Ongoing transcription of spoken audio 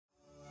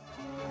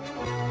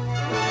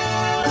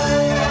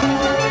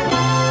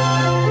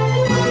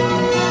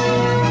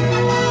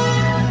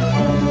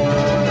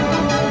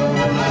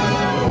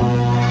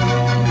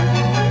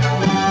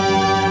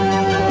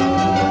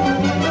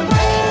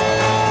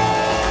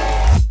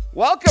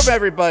Welcome,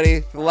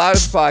 everybody, to the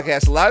loudest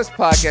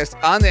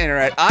podcast on the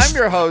internet. I'm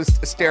your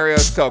host,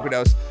 Asterios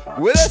Kokonos.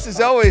 With us, as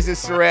always,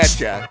 is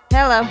Rancho.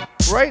 Hello.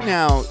 Right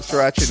now,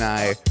 Rancho and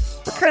I,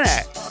 we're kind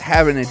of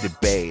having a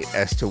debate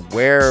as to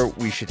where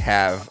we should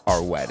have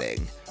our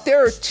wedding.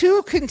 There are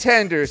two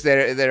contenders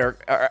that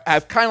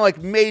have kind of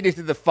like made it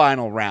to the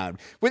final round.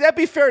 Would that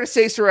be fair to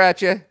say,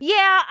 Sriracha?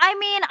 Yeah, I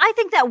mean, I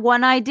think that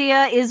one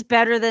idea is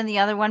better than the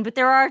other one, but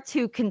there are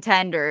two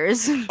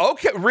contenders.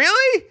 Okay,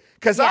 really?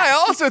 Because yeah. I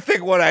also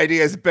think one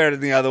idea is better than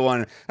the other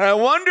one. And I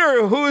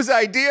wonder whose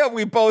idea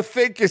we both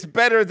think is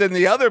better than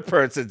the other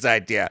person's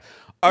idea.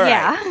 All right.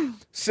 Yeah.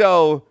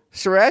 So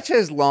Sriracha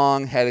has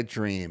long had a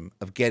dream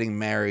of getting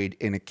married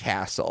in a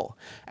castle.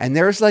 And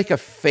there's like a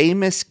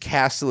famous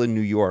castle in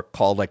New York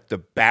called like the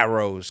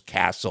Barrows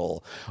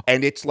Castle.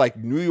 And it's like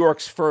New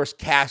York's first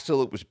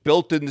castle. It was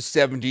built in the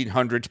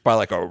 1700s by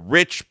like a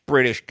rich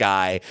British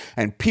guy.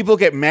 And people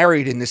get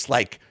married in this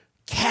like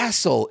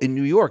castle in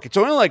New York. It's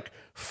only like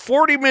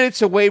 40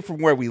 minutes away from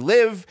where we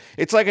live.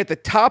 It's like at the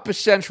top of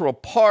Central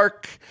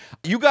Park.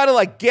 You got to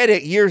like get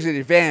it years in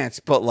advance,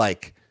 but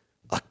like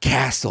a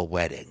castle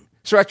wedding.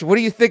 Sriracha, what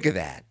do you think of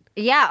that?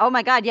 Yeah. Oh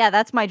my God. Yeah,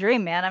 that's my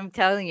dream, man. I'm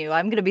telling you,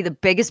 I'm going to be the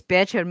biggest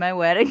bitch on my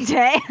wedding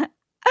day.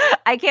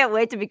 I can't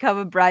wait to become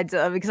a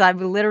bridezilla because I'm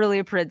literally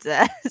a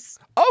princess.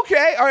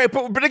 Okay. All right.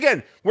 But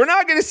again, we're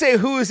not going to say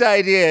whose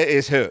idea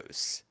is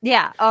whose.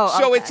 Yeah. Oh,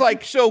 so okay. It's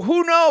like, so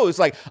who knows?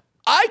 Like,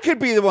 I could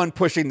be the one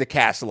pushing the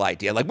castle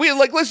idea. Like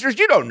listeners,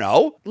 you don't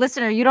know.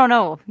 Listener, you don't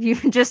know. You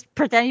just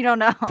pretend you don't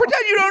know.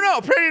 Pretend you don't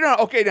know. Pretend you don't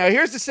know. Okay, now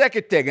here's the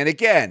second thing. And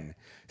again,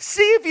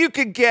 see if you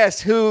can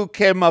guess who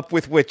came up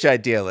with which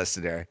idea,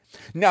 listener.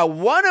 Now,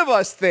 one of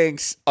us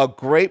thinks a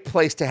great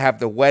place to have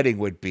the wedding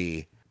would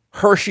be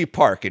Hershey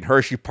Park in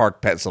Hershey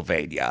Park,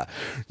 Pennsylvania.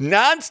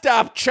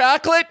 Non-stop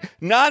chocolate,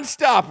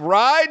 non-stop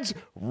rides,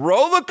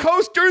 roller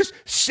coasters,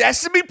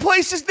 Sesame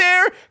Place is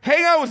there,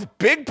 hang out with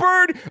Big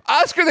Bird,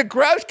 Oscar the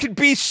Grouch could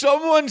be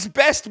someone's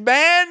best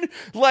man.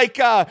 Like,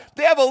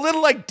 they have a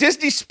little, like,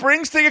 Disney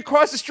Springs thing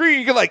across the street.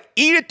 You can, like,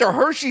 eat at the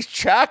Hershey's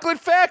Chocolate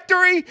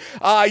Factory.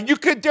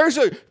 There's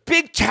a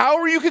big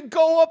tower you could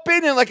go up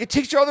in, and, like, it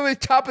takes you all the way to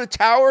the top of the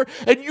tower,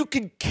 and you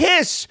can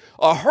kiss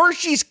a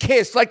Hershey's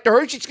kiss, like the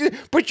Hershey's kiss,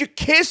 but you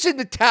kiss in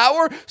the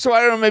tower. So,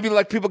 I don't know, maybe,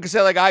 like, people can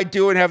say, like, I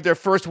do and have their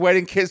first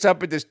wedding kiss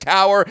up at this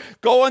tower,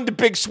 go on the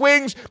big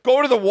swings,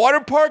 go to the water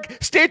park,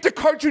 stay at the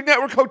Cartoon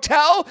Network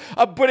Hotel.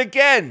 But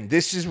again,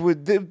 this is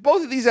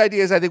both of these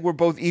ideas I think we're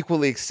both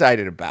equally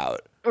excited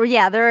about.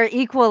 Yeah, they're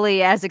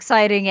equally as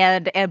exciting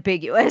and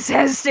ambiguous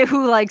as to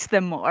who likes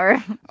them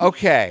more.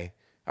 Okay.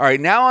 All right.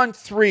 Now on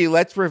 3,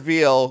 let's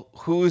reveal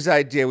whose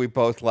idea we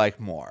both like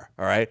more.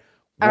 All right.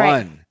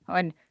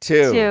 One,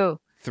 two,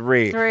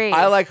 three.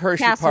 I like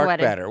Hershey Castle Park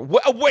wedding. better.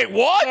 Wait,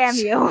 what? Damn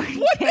you.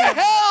 What the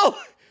hell?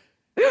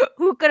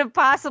 Who could have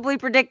possibly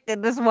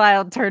predicted this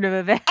wild turn of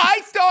events? I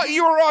thought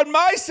you were on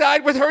my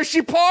side with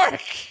Hershey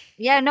Park.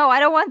 Yeah, no, I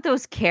don't want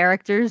those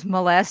characters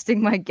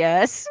molesting my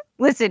guests.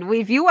 Listen,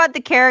 if you want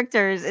the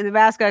characters in the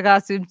mascot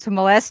costume to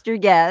molest your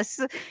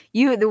guests,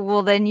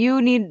 then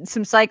you need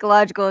some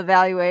psychological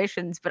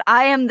evaluations. But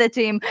I am the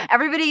team.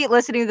 Everybody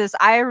listening to this,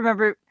 I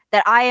remember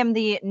that I am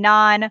the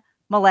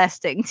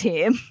non-molesting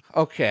team.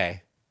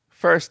 Okay.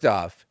 First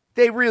off,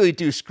 they really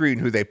do screen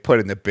who they put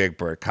in the Big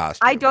Bird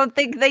costume. I don't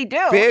think they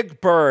do. Big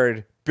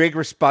Bird, big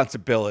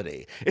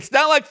responsibility. It's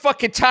not like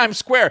fucking Times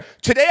Square.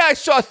 Today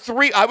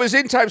I was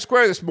in Times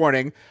Square this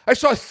morning. I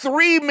saw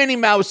 3 Minnie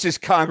Mouses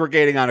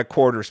congregating on a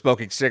corner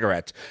smoking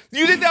cigarettes.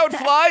 You think that would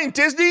fly in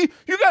Disney?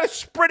 You got to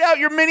spread out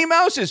your Minnie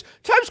Mouses.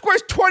 Times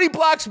Square's 20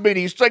 blocks,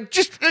 Minnie. It's like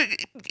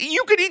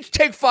you could each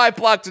take 5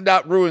 blocks and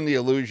not ruin the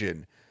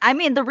illusion. I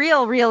mean, the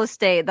real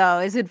estate, though,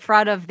 is in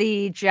front of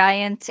the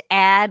giant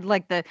ad,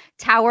 like the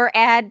tower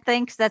ad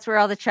thing, 'cause that's where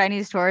all the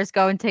Chinese tourists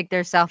go and take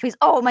their selfies.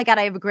 Oh, my God,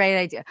 I have a great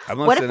idea.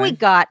 What if we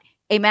got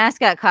a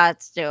mascot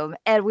costume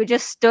and we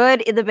just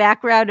stood in the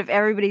background of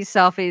everybody's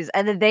selfies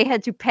and then they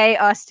had to pay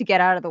us to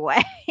get out of the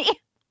way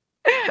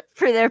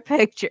for their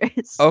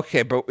pictures?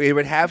 Okay, but it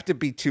would have to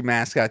be 2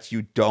 mascots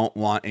you don't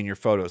want in your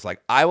photos. Like,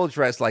 I will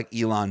dress like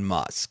Elon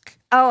Musk.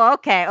 Oh,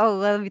 okay. Oh,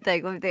 let me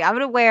think. I'm going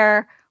to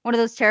wear one of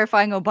those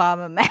terrifying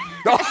Obama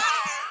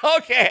masks.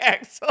 Okay,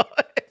 excellent.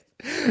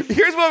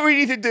 Here's what we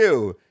need to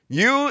do.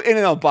 You in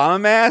an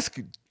Obama mask,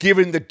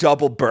 given the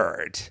double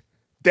bird.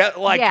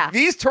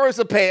 These tourists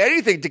will pay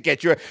anything to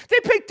get you. They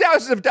pay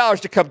thousands of dollars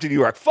to come to New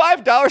York.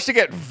 $5 to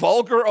get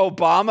vulgar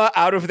Obama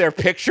out of their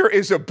picture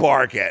is a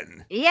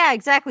bargain. Yeah,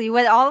 exactly. You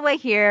went all the way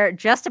here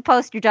just to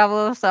post your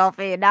double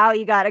selfie, and now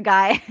you got a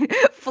guy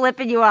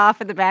flipping you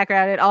off in the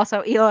background, and also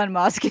Elon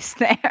Musk is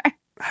there.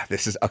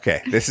 This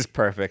is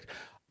perfect.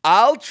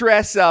 I'll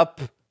dress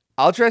up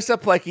I'll dress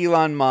up like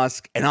Elon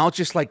Musk and I'll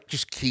just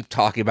keep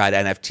talking about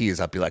NFTs.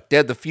 I'll be like,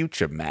 they're the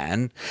future,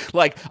 man.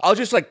 Like, I'll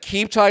just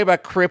keep talking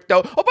about crypto.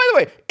 Oh, by the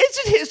way, is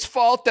it his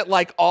fault that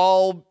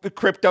all the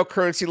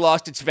cryptocurrency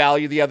lost its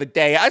value the other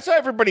day? I saw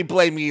everybody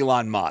blame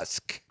Elon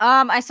Musk.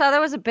 I saw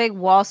there was a big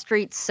Wall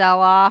Street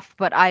sell-off,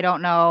 but I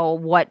don't know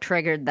what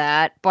triggered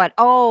that. But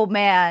oh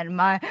man,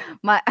 my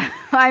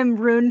I'm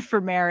ruined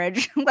for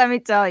marriage. Let me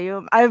tell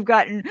you, I've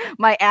gotten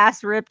my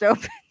ass ripped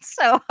open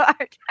so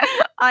hard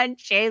on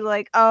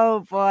Chainlink.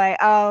 Oh boy,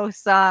 oh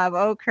sob,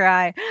 oh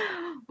cry.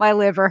 My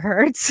liver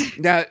hurts.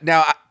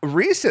 Now,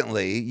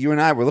 recently, you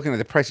and I were looking at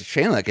the price of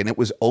Chainlink, and it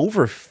was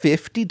over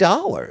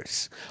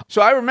 $50.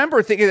 So I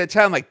remember thinking at the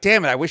time,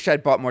 damn it, I wish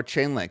I'd bought more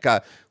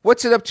Chainlink.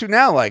 What's it up to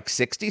now? Like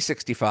 60,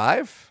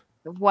 65?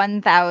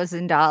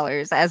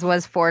 $1,000, as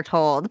was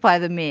foretold by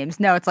the memes.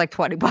 No, it's like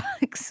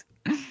 $20.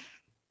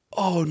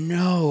 Oh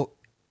no,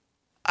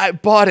 I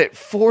bought it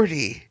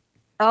 40.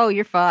 Oh,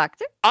 you're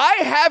fucked.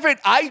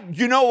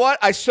 You know what?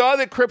 I saw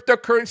that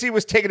cryptocurrency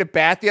was taking a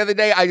bath the other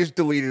day. I just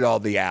deleted all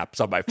the apps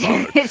on my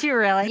phone. Did you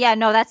really? Yeah,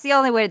 no, that's the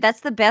only way.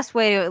 That's the best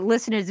way to,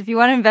 listeners, if you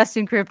want to invest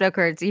in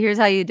cryptocurrency, here's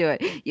how you do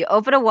it. You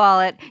open a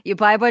wallet, you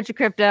buy a bunch of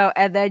crypto,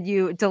 and then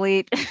you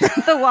delete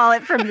the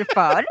wallet from your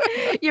phone.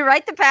 You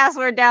write the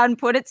password down,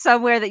 put it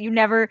somewhere that you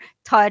never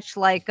touch,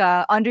 like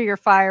under your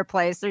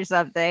fireplace or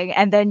something,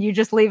 and then you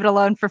just leave it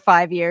alone for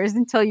 5 years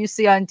until you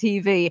see on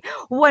TV,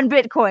 1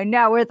 Bitcoin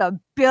now worth $1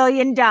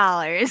 billion.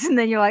 And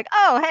then you're like,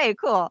 oh, hey,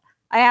 cool.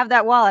 I have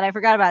that wallet. I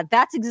forgot about it.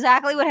 That's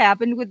exactly what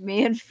happened with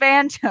me and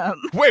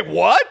Phantom. Wait,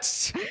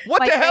 what?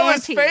 What the hell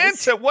is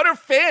Phantom? What are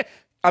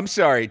I'm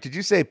sorry. Did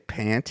you say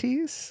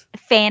panties?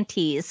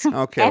 Fanties.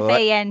 Okay.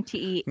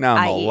 Fanties. Now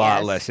I'm a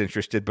lot less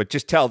interested, but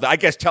just tell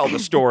the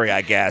story,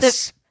 I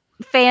guess.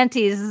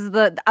 Fanties is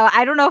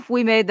I don't know if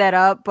we made that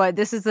up, but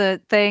this is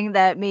a thing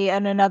that me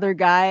and another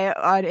guy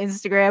on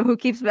Instagram who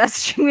keeps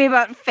messaging me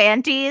about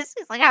Fanties.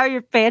 He's like, how are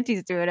your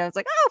Fanties doing? I was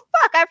like, oh,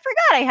 fuck, I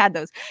forgot I had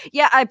those.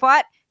 Yeah, I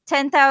bought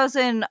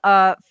 10,000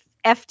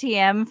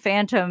 FTM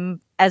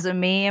Phantom as a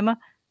meme,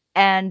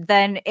 and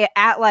then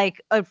at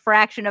a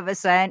fraction of a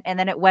cent, and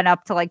then it went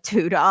up to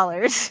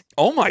 $2.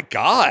 Oh my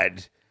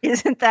God.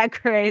 Isn't that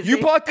crazy? You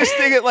bought this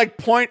thing at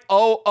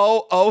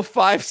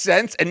 0.0005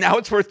 cents, and now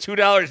it's worth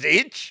 $2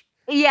 each?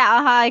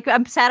 Yeah,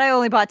 I'm sad I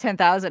only bought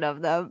 10,000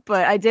 of them,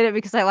 but I did it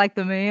because I like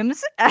the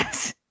memes,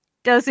 as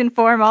does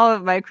inform all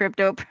of my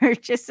crypto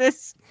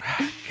purchases.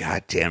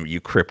 God damn you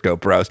crypto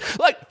bros.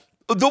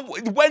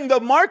 When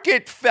the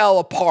market fell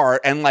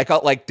apart and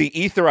the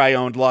Ether I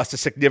owned lost a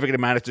significant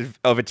amount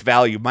of its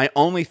value, my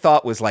only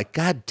thought was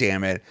God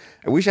damn it,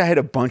 I wish I had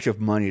a bunch of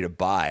money to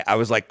buy. I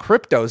was like,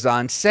 crypto's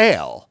on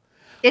sale.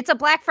 It's a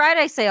Black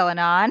Friday sale,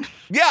 Anon.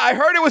 Yeah, I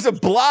heard it was a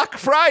Black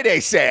Friday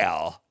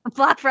sale.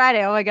 Black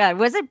Friday, oh my God.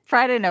 Was it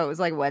Friday? No, it was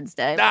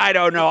Wednesday. I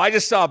don't know. I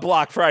just saw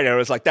Black Friday. I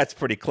was like, that's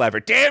pretty clever.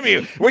 Damn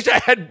you.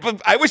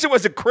 I wish it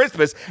wasn't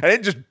Christmas. I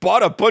didn't just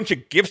bought a bunch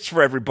of gifts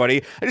for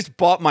everybody. I just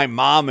bought my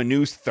mom a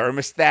new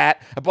thermostat.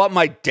 I bought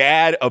my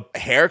dad a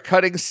hair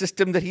cutting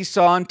system that he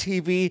saw on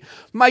TV.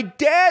 My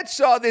dad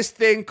saw this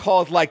thing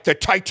called the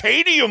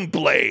titanium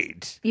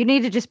blade. You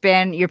need to just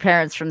ban your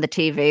parents from the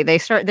TV.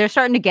 They're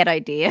starting to get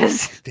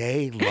ideas.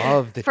 They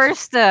love the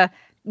first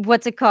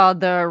what's it called?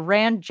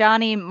 The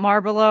Johnny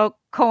Marlboro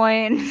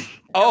coin. We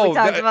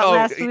talked about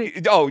last week.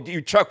 You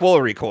Chuck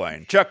Woolery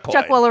coin. Chuck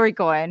Woolery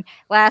coin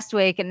last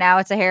week, and now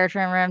it's a hair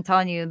trimmer. I'm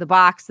telling you,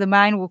 the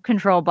mind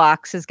control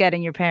box is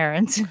getting your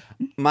parents.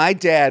 My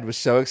dad was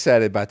so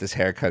excited about this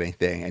hair cutting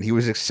thing, and he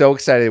was so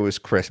excited it was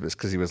Christmas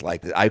because he was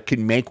like, I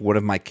can make one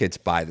of my kids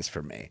buy this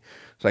for me.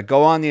 So I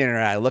go on the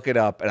internet, I look it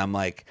up, and I'm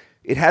like,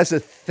 it has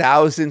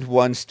 1,000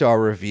 1-star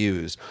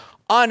reviews.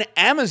 On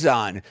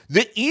Amazon,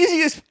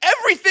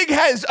 everything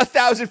has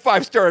 1,000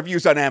 5-star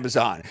reviews on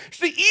Amazon. It's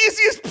the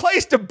easiest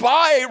place to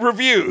buy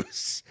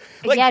reviews.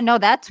 Yeah, no,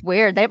 that's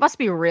weird. They must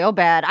be real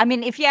bad. I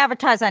mean, if you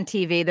advertise on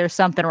TV, there's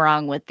something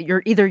wrong with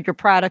either your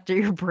product or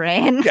your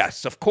brand.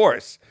 Yes, of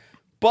course.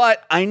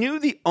 But I knew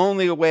the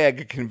only way I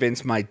could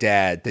convince my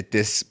dad that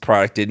this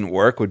product didn't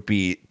work would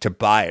be to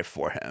buy it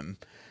for him.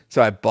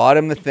 So I bought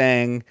him the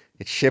thing.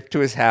 It shipped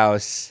to his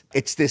house.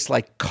 It's this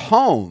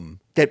comb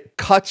that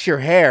cuts your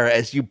hair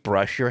as you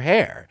brush your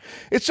hair.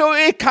 It's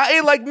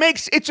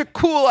a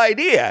cool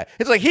idea.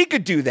 It's he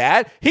could do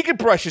that. He could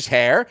brush his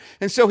hair.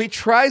 And so he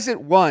tries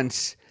it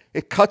once.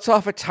 It cuts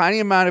off a tiny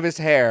amount of his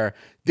hair,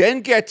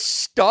 then gets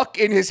stuck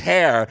in his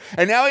hair.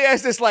 And now he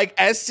has this,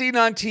 as seen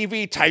on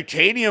TV,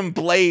 titanium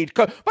blade.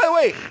 By the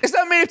way, it's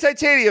not made of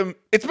titanium.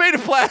 It's made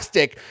of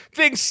plastic.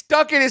 Thing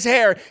stuck in his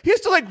hair. He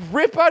has to,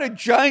 rip out a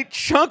giant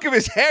chunk of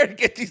his hair to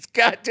get these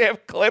goddamn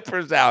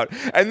clippers out.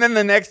 And then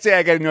the next day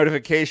I get a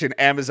notification,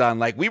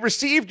 Amazon, we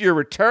received your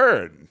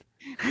return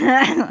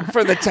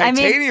for the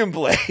titanium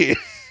blade.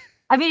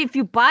 I mean, if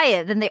you buy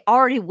it, then they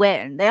already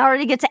win. They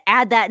already get to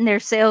add that in their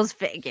sales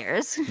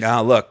figures.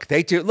 No, look,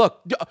 they do.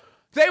 Look,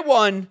 they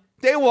won.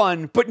 They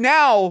won. But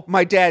now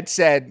my dad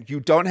said,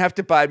 you don't have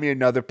to buy me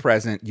another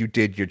present. You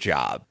did your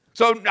job.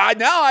 So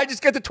now I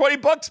just get the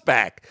 $20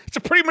 back. It's a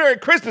pretty Merry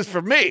Christmas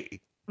for me.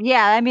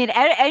 Yeah, I mean,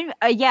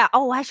 yeah.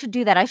 Oh, I should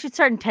do that. I should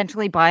start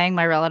intentionally buying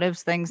my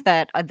relatives things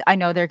that I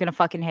know they're gonna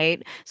fucking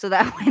hate, so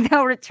that way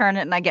they'll return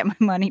it and I get my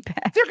money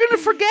back. They're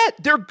gonna forget.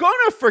 They're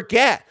gonna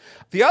forget.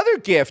 The other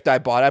gift I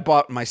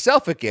bought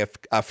myself a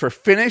gift for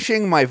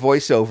finishing my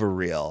voiceover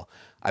reel.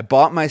 I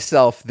bought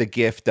myself the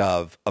gift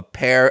of a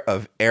pair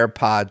of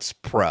AirPods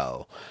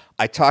Pro.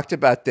 I talked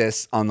about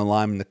this on the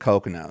Lime and the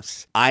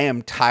Coconuts. I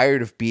am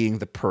tired of being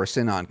the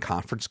person on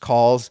conference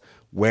calls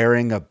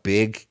wearing a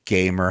big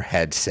gamer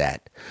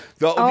headset.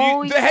 The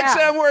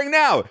headset I'm wearing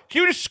now.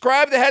 Can you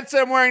describe the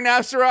headset I'm wearing now,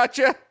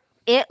 Sriracha?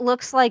 It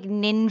looks like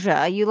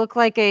Ninja. You look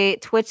like a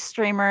Twitch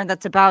streamer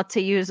that's about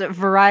to use a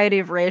variety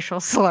of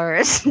racial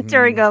slurs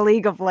during a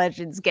League of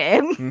Legends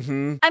game.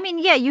 Mm-hmm. I mean,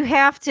 yeah, you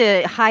have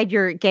to hide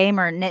your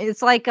gamer.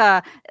 It's like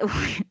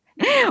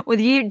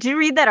did you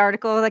read that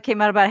article that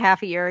came out about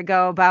half a year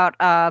ago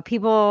about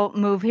people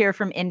move here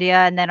from India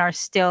and then are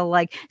still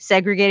like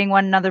segregating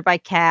one another by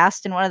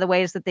caste? And one of the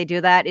ways that they do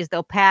that is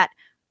they'll pat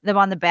them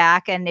on the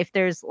back, and if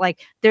there's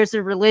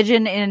a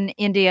religion in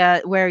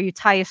India where you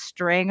tie a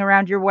string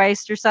around your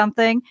waist or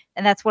something,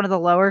 and that's one of the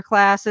lower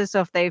classes, so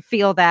if they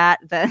feel that,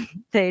 then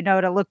they know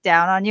to look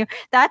down on you.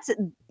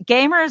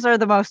 Gamers are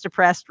the most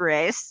oppressed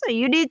race, so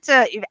you need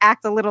to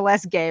act a little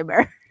less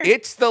gamer.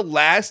 It's the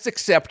last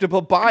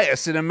acceptable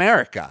bias in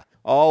America.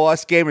 All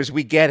us gamers,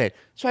 we get it.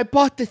 So I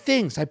bought the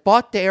things. I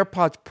bought the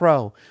AirPods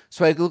Pro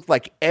so I looked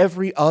like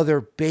every other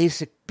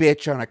basic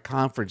bitch on a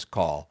conference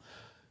call.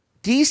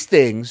 These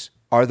things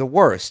are the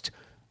worst.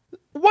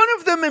 One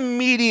of them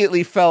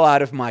immediately fell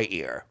out of my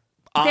ear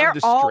on the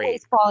street. They're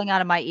always falling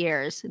out of my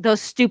ears. Those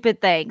stupid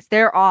things.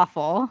 They're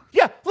awful.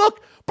 Yeah,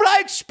 look, but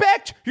I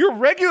expect your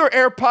regular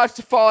AirPods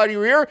to fall out of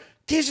your ear.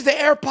 These are the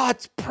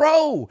AirPods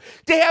Pro.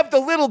 They have the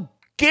little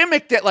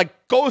gimmick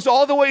that goes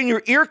all the way in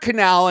your ear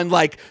canal and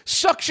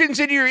suctions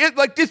into your ear,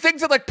 the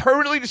things that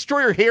permanently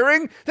destroy your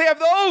hearing. They have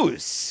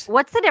those.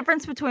 What's the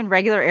difference between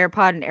regular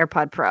AirPod and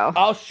AirPod Pro?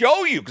 I'll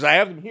show you because I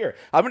have them here.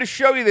 I'm going to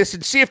show you this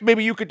and see if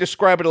maybe you could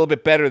describe it a little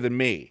bit better than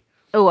me.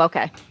 Oh,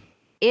 okay.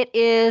 It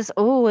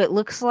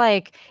looks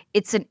like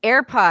it's an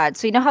AirPod.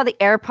 So you know how the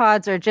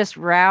AirPods are just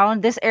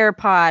round? This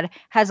AirPod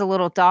has a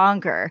little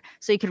dongle,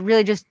 so you could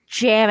really just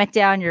jam it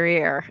down your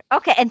ear.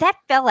 Okay, and that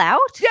fell out?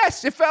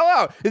 Yes, it fell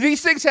out.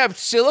 These things have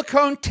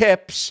silicone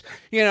tips,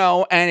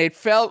 and it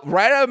fell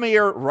right out of my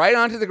ear, right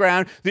onto the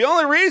ground. The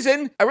only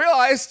reason I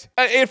realized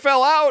it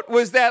fell out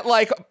was that,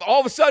 all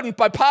of a sudden,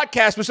 my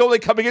podcast was only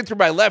coming in through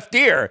my left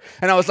ear.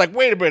 And I was like,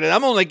 wait a minute,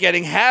 I'm only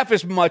getting half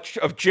as much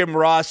of Jim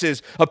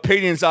Ross's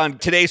opinions on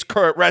today's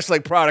current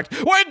wrestling product.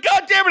 Wait,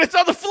 goddammit, it's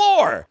on the floor.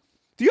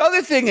 The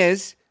other thing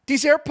is,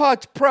 these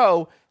AirPods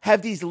Pro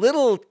have these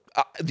little,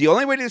 the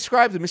only way to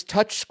describe them is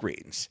touch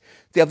screens.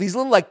 They have these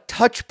little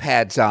touch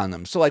pads on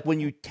them. So when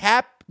you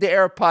tap the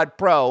AirPod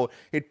Pro,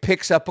 it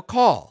picks up a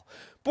call.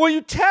 But when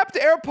you tap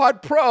the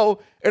AirPod Pro,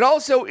 it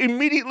also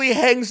immediately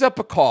hangs up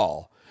a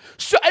call.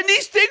 So, and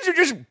these things are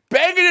just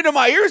banging into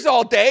my ears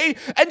all day.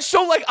 And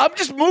so, I'm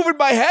just moving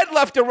my head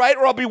left to right,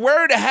 or I'll be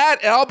wearing a hat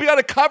and I'll be on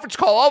a conference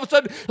call. All of a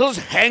sudden, they'll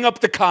just hang up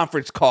the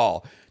conference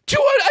call.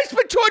 I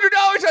spent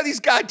 $200 on these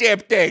goddamn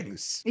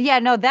things. Yeah,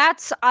 no,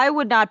 I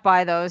would not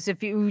buy those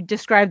if you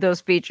describe those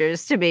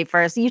features to me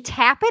first. You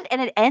tap it and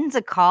it ends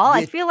a call.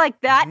 I feel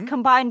like that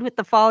combined with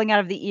the falling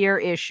out of the ear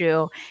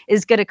issue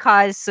is going to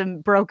cause some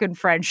broken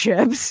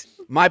friendships.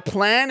 My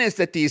plan is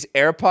that these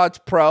AirPods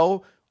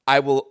Pro, I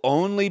will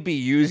only be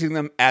using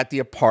them at the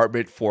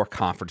apartment for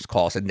conference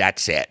calls, and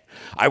that's it.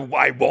 I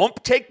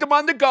won't take them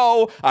on the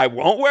go. I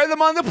won't wear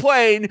them on the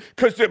plane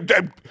because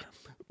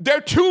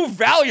they're too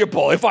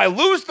valuable. If I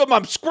lose them,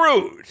 I'm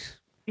screwed.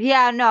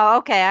 Yeah, no,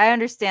 okay, I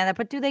understand that.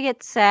 But do they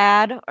get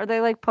sad? Are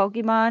they like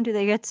Pokemon? Do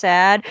they get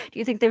sad? Do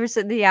you think they were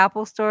sitting in the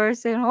Apple store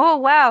saying, oh,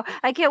 wow,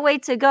 I can't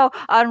wait to go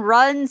on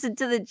runs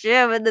into the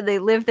gym, and then they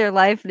live their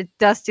life in a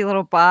dusty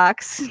little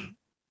box?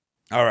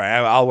 All right,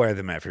 I'll wear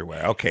them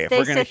everywhere. Okay, if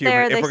we're going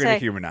to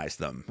humanize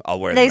them, I'll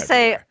wear them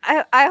everywhere. They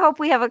say, I hope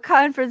we have a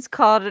conference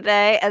call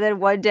today, and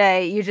then one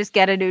day you just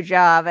get a new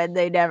job, and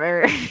they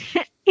never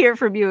hear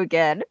from you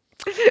again.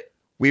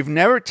 We've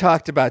never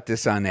talked about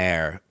this on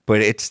air,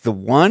 but it's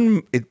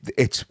one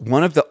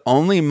of the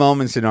only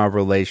moments in our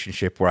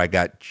relationship where I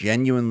got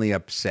genuinely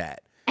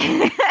upset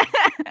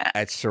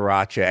at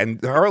Sriracha.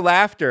 And her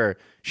laughter,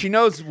 she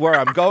knows where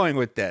I'm going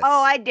with this.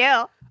 Oh, I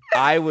do.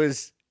 I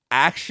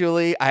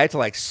had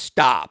to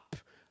stop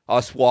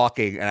us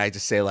walking, and I had to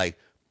say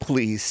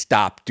please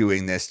stop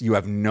doing this. You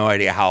have no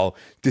idea how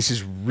this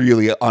is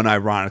really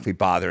unironically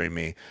bothering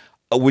me.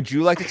 Would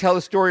you like to tell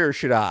the story, or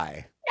should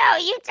I? No,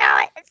 you tell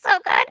it. It's so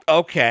good.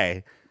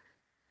 Okay.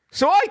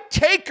 So I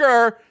take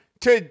her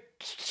to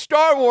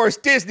Star Wars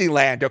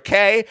Disneyland,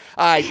 okay?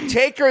 I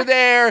take her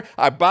there.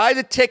 I buy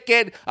the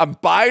ticket. I'm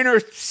buying her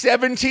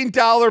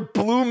 $17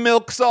 blue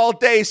milks all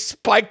day,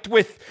 spiked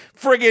with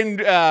friggin'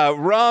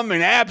 rum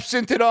and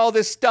absinthe and all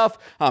this stuff.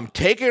 I'm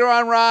taking her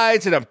on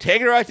rides, and I'm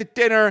taking her out to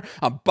dinner.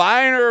 I'm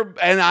buying her,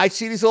 and I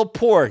see these little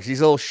porgs, these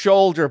little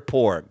shoulder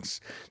porgs.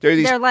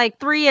 They're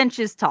 3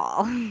 inches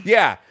tall.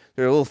 Yeah.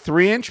 They're little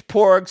 3-inch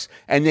porgs,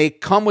 and they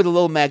come with a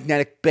little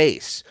magnetic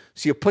base.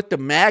 So you put the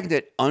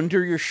magnet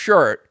under your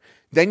shirt,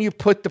 then you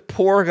put the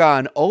porg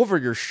on over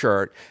your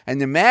shirt,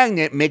 and the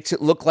magnet makes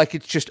it look like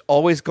it's just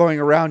always going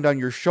around on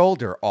your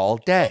shoulder all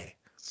day.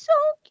 So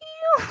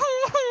cute.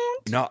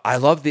 No, I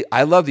love these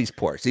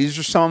porgs. These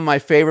are some of my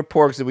favorite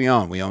porgs that we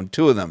own. We own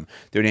 2 of them.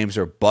 Their names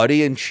are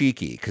Buddy and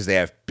Cheeky because they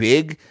have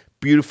big,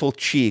 beautiful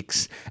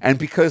cheeks, and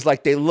because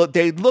like they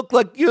look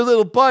like your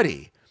little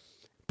buddy.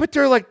 But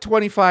they're like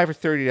 $25 or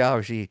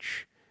 $30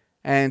 each.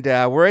 And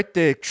we're at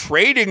the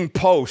trading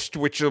post,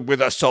 which is with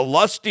a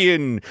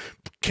Celestian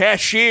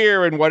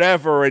cashier and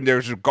whatever. And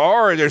there's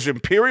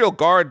Imperial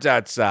guards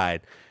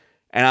outside.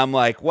 And I'm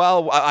like,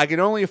 well, I can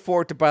only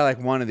afford to buy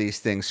like one of these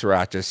things,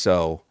 Sriracha.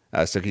 So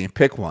can you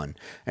pick one?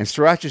 And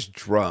Sriracha's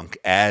drunk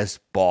as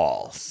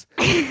balls.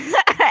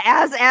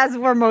 as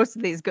were most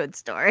of these good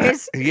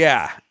stories.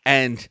 Yeah.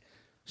 And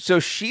so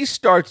she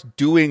starts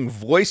doing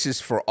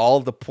voices for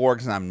all the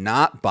porgs I'm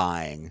not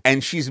buying.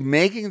 And she's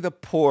making the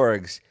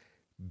porgs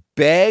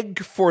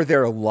beg for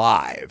their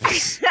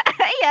lives.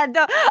 Yeah,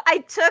 no,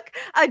 I took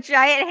a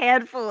giant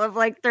handful of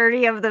like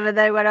 30 of them and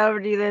then I went over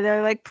to them.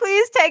 They're like,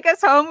 please take us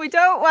home. We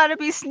don't want to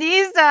be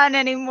sneezed on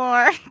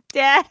anymore.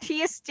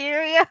 Daddy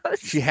Asterios.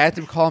 She had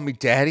them call me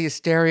Daddy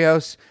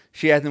Asterios.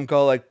 She had them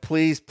go like,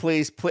 please,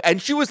 please, please.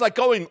 And she was like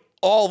going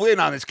all in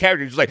on this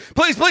character. She's like,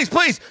 please, please,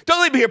 please,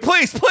 don't leave me here.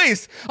 Please,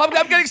 please. I'm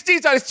getting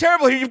sneezed on. It's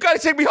terrible here. You've got to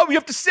take me home. You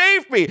have to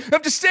save me. You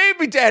have to save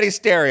me, Daddy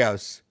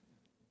Asterios.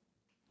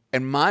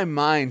 And my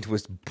mind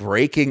was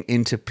breaking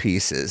into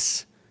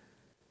pieces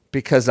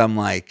because I'm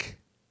like,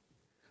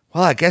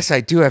 well, I guess I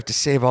do have to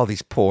save all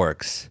these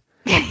porgs.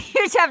 You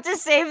just have to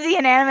save the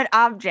inanimate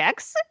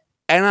objects.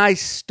 And I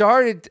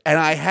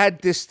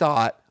had this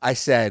thought. I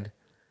said,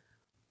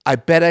 I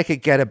bet I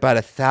could get about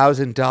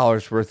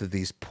 $1,000 worth of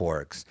these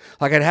porgs.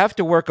 Like I'd have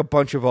to work a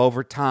bunch of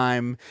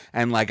overtime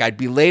and like I'd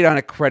be late on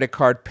a credit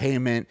card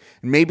payment.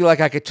 And maybe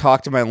like I could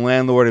talk to my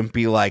landlord and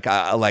be like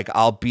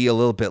I'll be a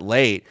little bit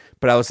late.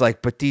 But I was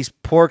like, but these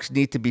porgs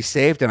need to be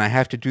saved and I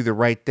have to do the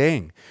right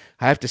thing.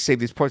 I have to save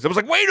these porgs. I was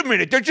like, wait a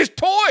minute, they're just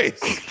toys.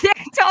 They're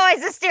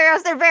toys,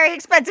 Asterios. They're very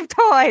expensive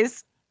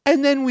toys.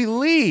 And then we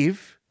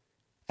leave.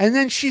 And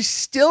then she's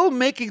still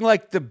making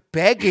like the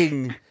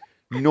begging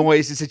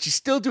noises and she's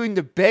still doing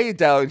the begging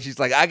down. And she's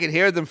like, I can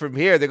hear them from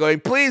here. They're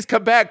going, please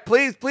come back.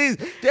 Please, please.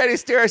 Daddy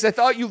Asterios, I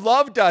thought you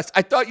loved us.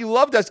 I thought you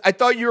loved us. I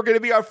thought you were going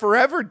to be our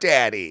forever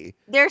daddy.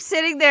 They're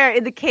sitting there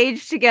in the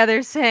cage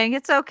together saying,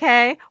 it's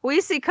okay.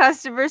 We see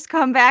customers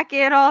come back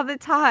in all the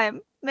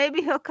time.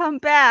 Maybe he'll come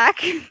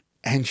back.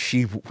 And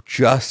she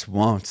just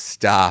won't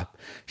stop.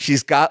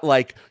 She's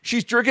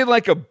drinking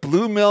like a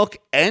blue milk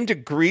and a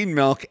green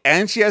milk,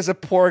 and she has a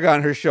porg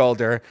on her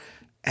shoulder,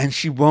 and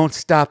she won't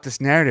stop this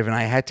narrative. And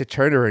I had to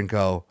turn to her and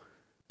go,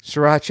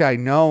 Sriracha, I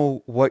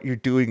know what you're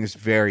doing is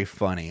very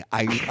funny.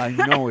 I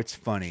know it's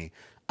funny.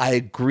 I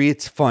agree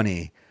it's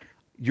funny.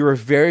 You're a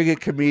very good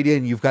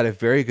comedian. You've got a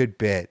very good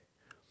bit.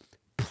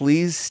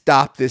 Please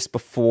stop this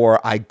before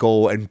I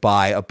go and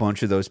buy a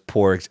bunch of those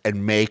porgs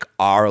and make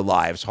our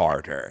lives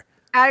harder.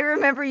 I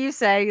remember you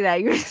saying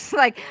that. You're just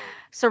like,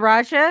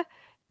 Sriracha,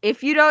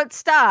 if you don't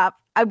stop,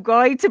 I'm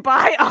going to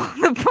buy all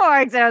the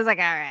porgs. And I was like,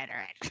 all right.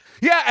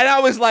 Yeah, and I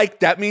was like,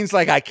 that means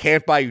like I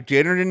can't buy you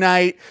dinner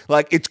tonight.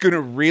 Like it's going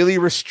to really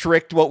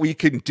restrict what we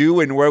can do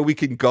and where we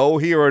can go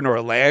here in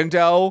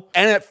Orlando.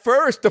 And at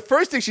first, the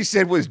first thing she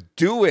said was,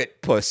 do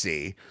it,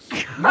 pussy.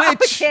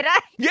 Which, did I?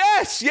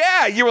 Yes,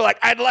 yeah. You were like,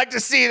 I'd like to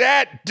see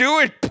that. Do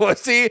it,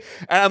 pussy.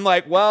 And I'm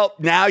like, well,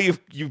 now you've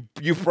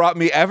brought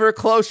me ever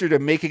closer to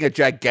making a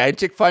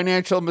gigantic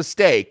financial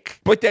mistake.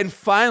 But then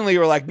finally you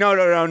were like, no.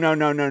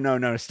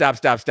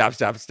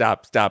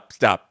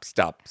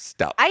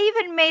 Stop. I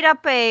even made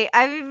up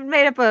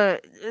a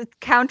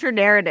counter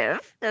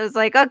narrative. It was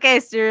like, okay,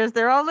 Asterios,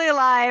 they're only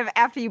alive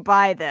after you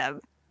buy them.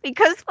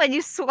 Because when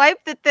you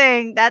swipe the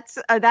thing,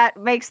 that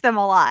makes them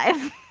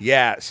alive.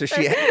 Yeah, so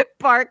she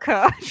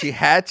barcode. She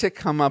had to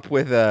come up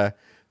with a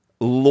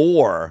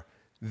lore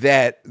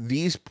that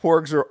these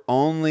porgs are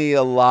only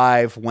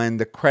alive when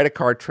the credit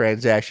card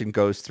transaction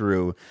goes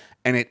through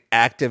and it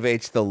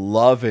activates the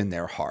love in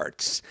their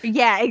hearts.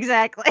 Yeah,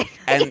 exactly.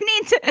 And you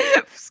need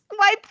to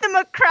swipe them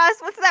across.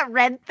 What's that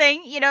red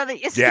thing? You know,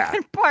 that you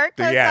scan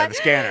barcodes on? The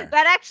scanner.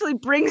 That actually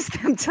brings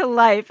them to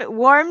life. It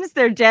warms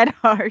their dead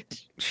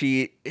heart.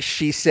 She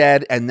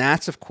said, and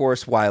that's of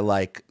course why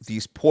like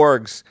these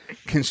porgs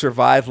can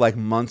survive like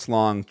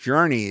months-long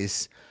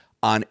journeys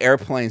on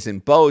airplanes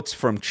and boats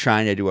from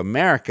China to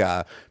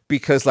America,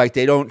 because like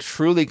they don't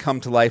truly come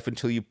to life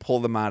until you pull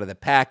them out of the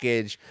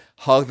package,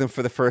 hug them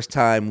for the first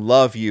time,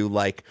 love you,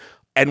 like,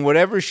 and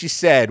whatever she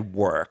said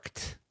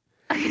worked.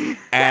 And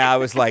I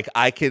was like,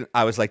 I get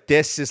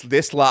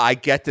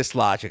this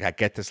logic.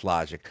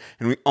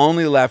 And we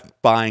only left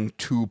buying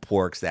 2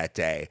 porgs that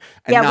day.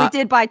 And we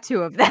did buy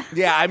 2 of them.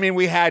 Yeah, I mean,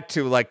 we had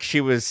to, like,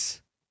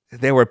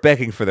 they were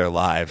begging for their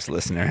lives,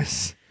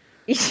 listeners.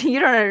 You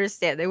don't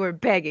understand. They were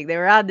begging. They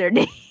were on their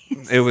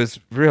knees. It was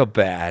real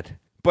bad.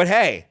 But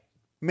hey,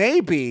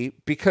 maybe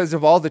because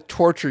of all the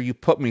torture you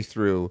put me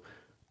through,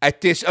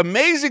 at this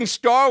amazing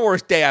Star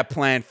Wars day I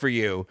planned for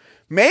you.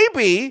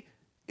 Maybe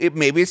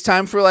it's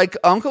time for like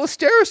Uncle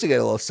Asteris to get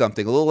a little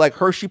something, a little like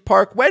Hershey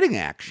Park wedding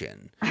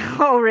action.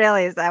 Oh,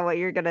 really? Is that what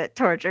you're going to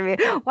torture me?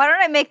 Why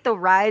don't I make the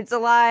rides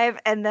alive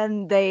and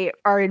then they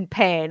are in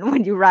pain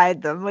when you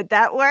ride them? Would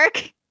that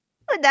work?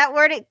 Would that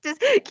work?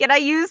 Can I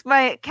use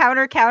my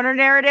counter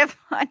narrative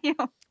on you?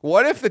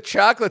 What if the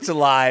chocolate's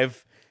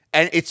alive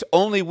and its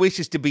only wish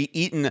is to be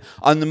eaten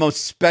on the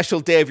most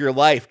special day of your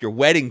life, your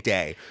wedding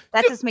day?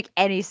 That doesn't make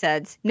any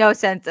sense. No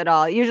sense at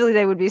all. Usually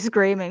they would be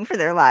screaming for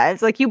their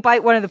lives. Like, you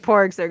bite one of the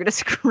porgs, they're going to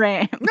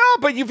scream. No,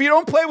 but if you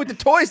don't play with the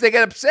toys, they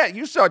get upset.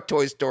 You saw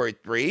Toy Story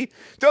 3.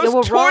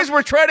 Those toys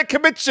were trying to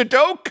commit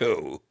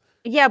Sudoku.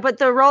 Yeah, but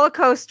the roller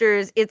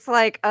coasters, it's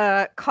like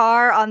a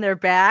car on their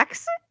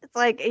backs. It's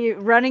like you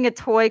running a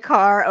toy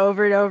car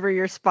over and over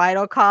your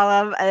spinal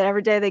column, and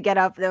every day they get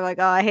up, they're like,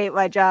 oh, I hate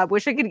my job.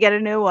 Wish I could get a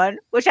new one.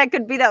 Wish I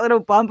could be that little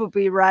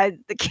bumblebee ride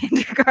the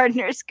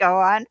kindergartners go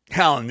on.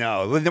 Hell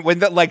no.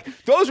 Like,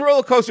 those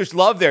roller coasters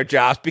love their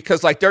jobs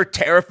because, like, they're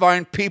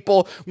terrifying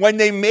people. When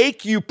they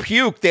make you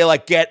puke, they,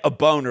 like, get a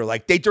boner.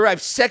 Like, they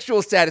derive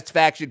sexual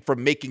satisfaction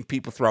from making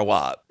people throw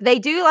up. They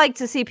do like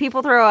to see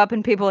people throw up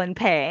and people in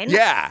pain.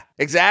 Yeah,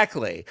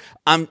 exactly.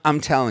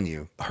 I'm telling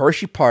you,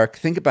 Hershey Park,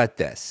 think about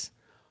this.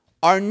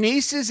 Our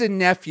nieces and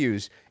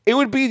nephews, it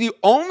would be the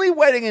only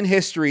wedding in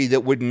history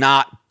that would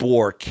not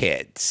bore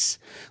kids.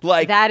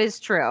 Like, that is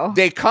true.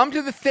 They come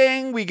to the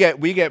thing, we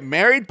get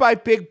married by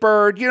Big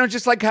Bird,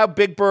 just like how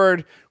Big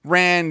Bird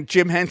ran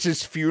Jim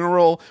Henson's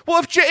funeral.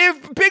 Well,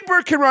 if Big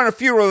Bird can run a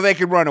funeral, they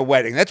can run a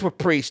wedding. That's what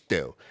priests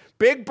do.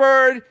 Big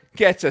Bird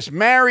gets us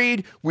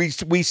married. We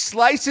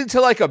slice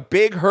into like a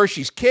big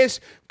Hershey's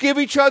kiss, give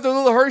each other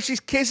little Hershey's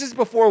kisses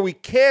before we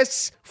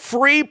kiss.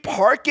 Free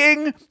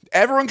parking.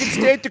 Everyone can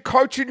stay at the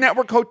Cartoon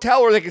Network Hotel,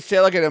 or they can stay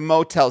like at a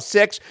Motel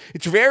 6.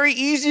 It's very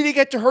easy to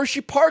get to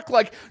Hershey Park.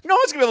 Like, no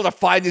one's going to be able to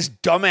find this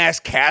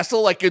dumbass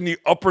castle like in the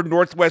upper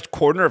northwest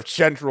corner of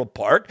Central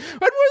Park.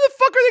 And where the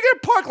fuck are they going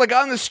to park? Like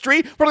on the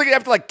street? Where are they going to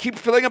have to like keep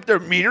filling up their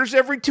meters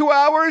every 2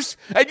 hours?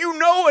 And you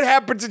know what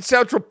happens in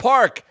Central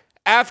Park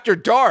after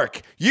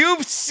dark.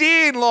 You've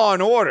seen Law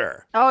and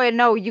Order. Oh, and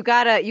no, you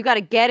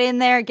gotta get in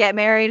there, get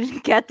married,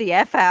 and get the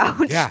F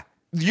out. Yeah.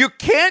 You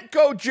can't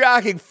go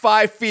jogging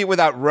 5 feet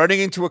without running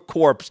into a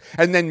corpse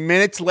and then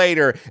minutes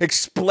later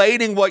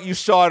explaining what you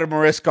saw to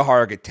Mariska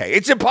Hargitay.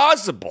 It's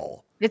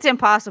impossible. It's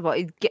impossible.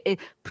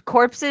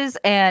 Corpses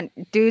and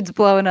dudes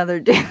blowing other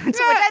dudes, which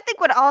I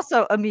think would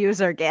also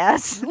amuse our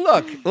guests.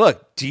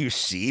 Look, do you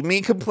see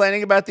me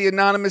complaining about the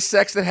anonymous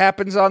sex that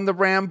happens on the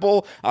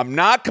Ramble? I'm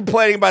not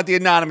complaining about the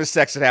anonymous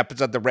sex that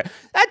happens on the Ramble.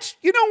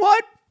 You know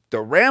what? The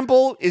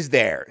Ramble is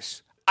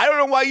theirs. I don't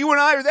know why you and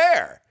I are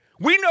there.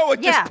 We know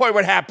at this point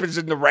what happens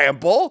in the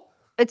Ramble.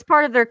 It's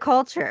part of their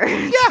culture.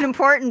 It's an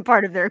important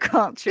part of their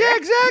culture. Yeah,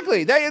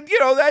 exactly.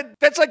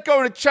 That's like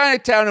going to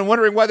Chinatown and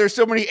wondering why there's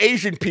so many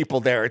Asian people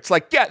there. It's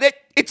like,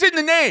 it's in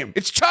the name.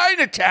 It's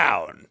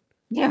Chinatown.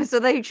 Yeah, so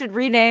they should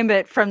rename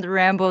it from the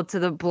Ramble to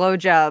the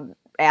Blowjob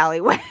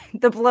Alleyway,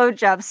 the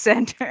Blowjob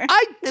Center,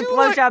 the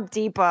Blowjob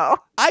Depot.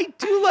 I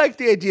do like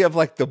the idea of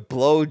like the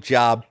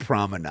Blowjob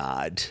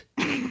Promenade.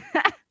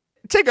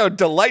 Take a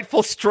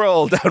delightful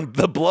stroll down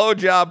the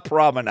Blowjob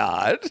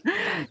Promenade.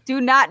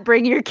 Do not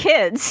bring your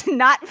kids.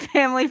 Not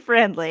family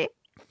friendly.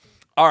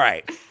 All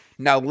right.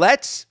 Now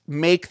let's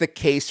make the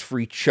case for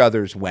each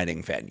other's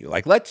wedding venue.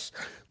 Like let's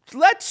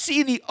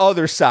see the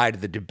other side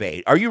of the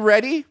debate. Are you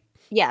ready?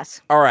 Yes.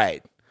 All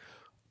right.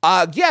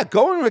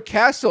 Going to a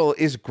castle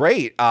is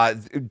great.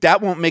 That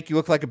won't make you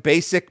look like a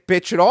basic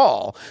bitch at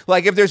all.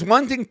 Like, if there's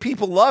one thing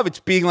people love, it's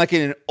being like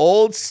in an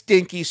old,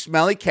 stinky,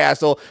 smelly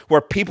castle where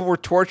people were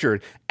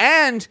tortured.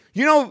 And,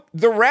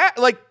 the rat,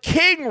 like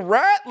King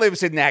Rat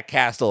lives in that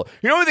castle.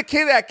 You know who the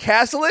king of that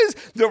castle is?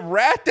 The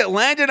rat that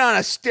landed on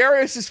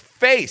Asterios'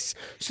 face.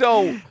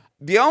 So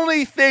the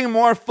only thing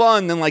more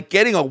fun than like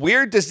getting a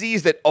weird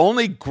disease that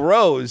only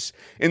grows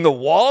in the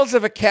walls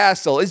of a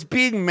castle is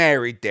being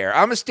married there.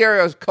 I'm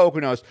Asterios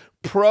Kokkinos,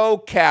 pro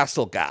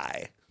castle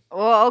guy.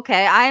 Well,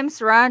 okay. I'm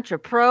Rancho,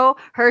 pro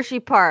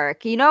Hershey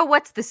Park. You know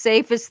what's the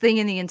safest thing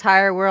in the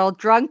entire world?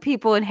 Drunk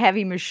people and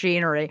heavy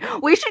machinery.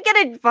 We should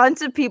get a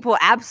bunch of people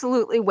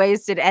absolutely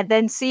wasted and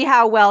then see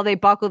how well they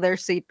buckle their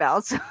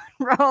seatbelts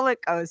on roller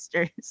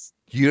coasters.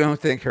 You don't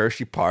think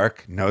Hershey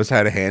Park knows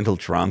how to handle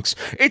drunks?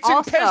 It's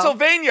also in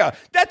Pennsylvania.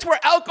 That's where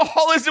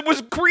alcoholism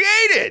was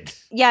created.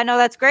 Yeah, no,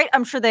 that's great.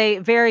 I'm sure they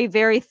very,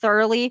 very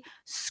thoroughly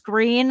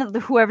screen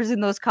whoever's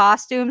in those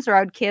costumes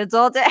around kids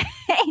all day.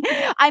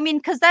 I mean,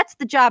 because that's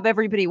the job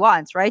everybody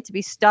wants, right? To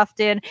be stuffed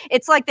in.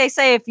 It's like they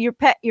say, if you're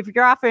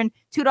offering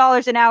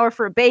 $2 an hour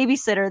for a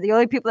babysitter, the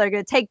only people that are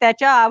going to take that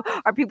job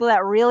are people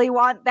that really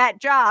want that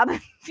job.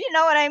 You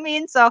know what I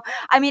mean? So,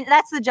 I mean,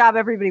 that's the job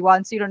everybody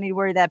wants. So you don't need to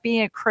worry that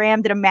being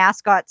crammed in a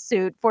mascot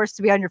suit, forced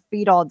to be on your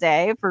feet all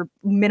day for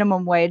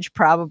minimum wage,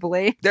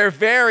 probably. They're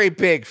very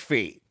big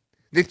feet.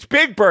 It's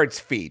Big Bird's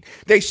feet.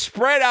 They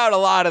spread out a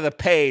lot of the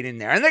pain in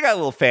there. And they got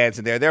little fans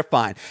in there. They're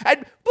fine.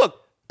 And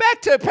look,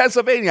 back to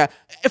Pennsylvania.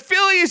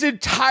 Philly is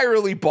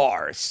entirely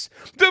bars.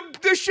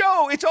 The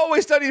show, It's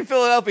Always Sunny in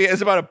Philadelphia,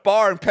 is about a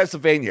bar in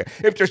Pennsylvania.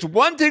 If there's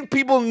one thing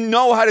people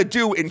know how to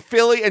do in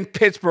Philly and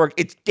Pittsburgh,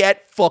 it's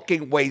get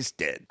fucking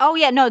wasted. Oh,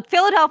 yeah. No,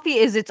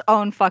 Philadelphia is its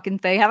own fucking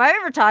thing. Have I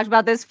ever talked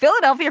about this?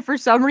 Philadelphia, for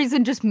some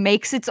reason, just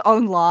makes its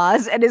own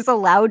laws and is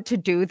allowed to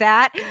do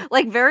that.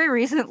 Like, very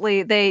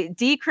recently, they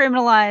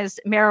decriminalized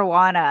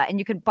marijuana, and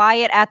you could buy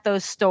it at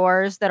those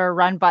stores that are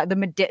run by the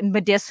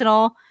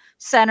medicinal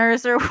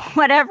centers or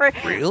whatever.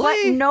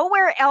 Really? But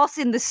nowhere else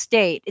in the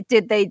state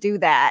did they do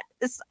that.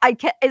 Is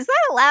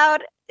that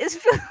allowed? Is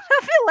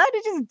Philadelphia allowed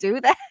to just do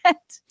that?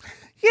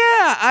 Yeah,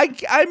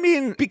 I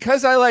mean,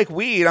 because I like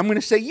weed, I'm going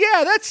to say,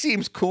 yeah, that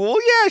seems cool.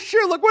 Yeah,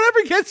 sure. Look,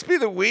 whatever gets me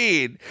the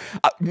weed.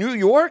 New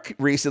York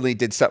recently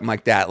did something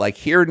like that. Like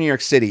here in New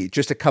York City,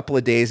 just a couple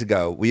of days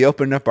ago, we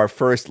opened up our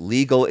first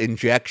legal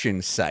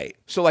injection site.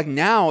 So like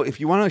now, if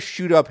you want to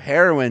shoot up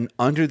heroin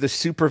under the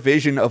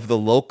supervision of the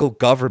local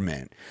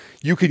government,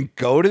 you can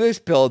go to this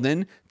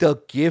building.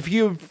 They'll give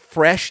you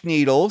fresh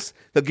needles.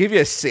 They'll give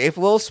you a safe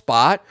little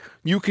spot.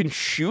 You can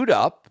shoot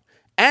up.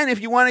 And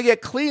if you want to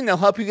get clean, they'll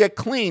help you get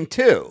clean,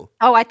 too.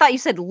 Oh, I thought you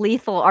said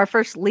lethal, our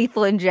first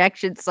lethal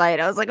injection site.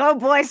 I was like, oh,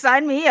 boy,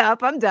 sign me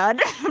up. I'm done.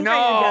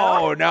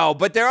 No.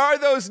 But there are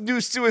those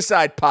new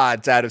suicide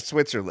pods out of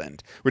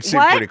Switzerland, which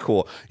seem pretty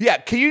cool. Yeah.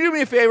 Can you do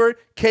me a favor?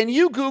 Can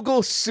you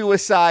Google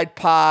suicide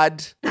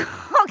pod?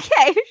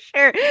 Okay,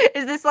 sure.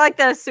 Is this like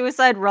the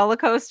suicide roller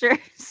coasters?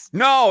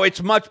 No,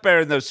 it's much better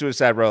than those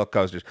suicide roller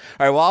coasters.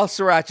 All right, while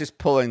Sriracha is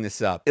pulling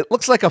this up, it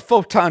looks like a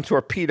photon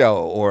torpedo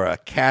or a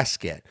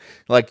casket.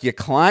 Like you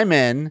climb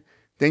in,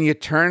 then you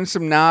turn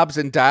some knobs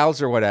and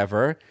dials or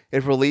whatever.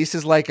 It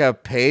releases like a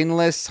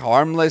painless,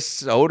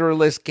 harmless,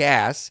 odorless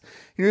gas.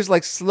 You just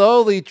like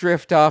slowly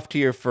drift off to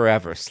your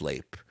forever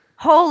sleep.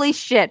 Holy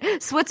shit.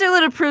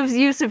 Switzerland approves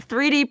use of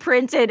 3D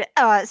printed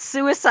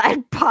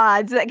suicide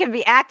pods that can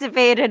be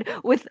activated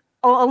with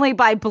only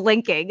by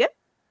blinking.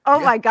 Oh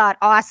my God.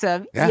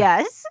 Awesome. Yeah.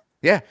 Yes.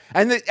 Yeah.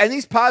 And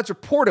these pods are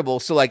portable.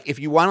 So like if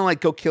you want to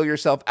like go kill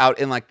yourself out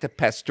in like the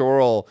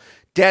pastoral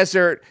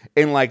desert,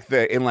 in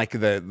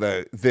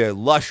the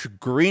lush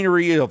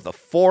greenery of the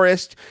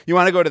forest, you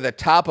want to go to the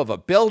top of a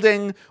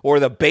building or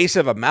the base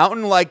of a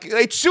mountain, like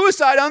it's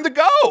suicide on the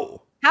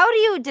go. How do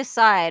you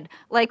decide,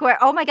 like, where,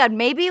 oh my God,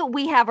 maybe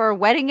we have our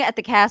wedding at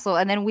the castle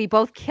and then we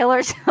both kill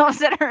ourselves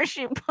at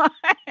Hershey Park?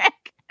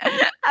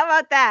 How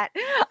about that?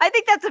 I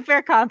think that's a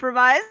fair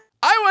compromise.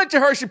 I went to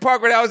Hershey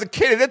Park when I was a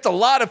kid, and that's a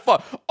lot of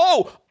fun.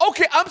 Oh,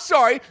 okay, I'm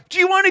sorry. Do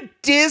you want a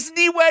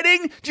Disney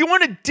wedding? Do you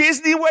want a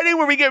Disney wedding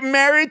where we get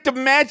married at the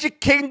Magic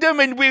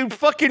Kingdom and we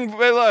fucking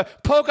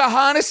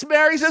Pocahontas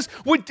marries us?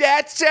 Would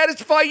that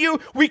satisfy you?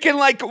 We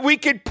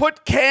could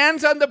put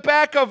cans on the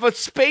back of a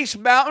space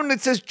mountain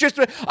that says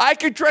I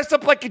could dress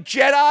up like a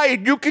Jedi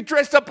and you could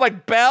dress up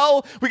like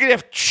Belle. We could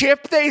have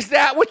chip days. Is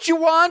that what you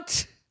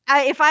want?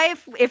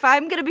 If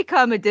I'm gonna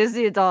become a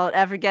Disney adult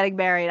after getting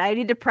married, I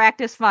need to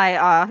practice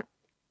my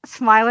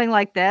smiling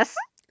like this.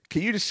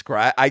 Can you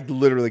describe? I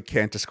literally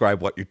can't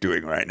describe what you're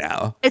doing right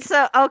now. It's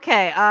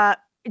okay.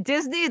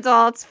 Disney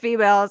adults,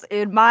 females,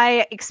 in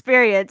my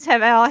experience,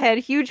 have all had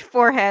huge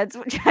foreheads,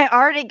 which I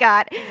already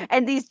got,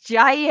 and these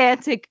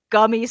gigantic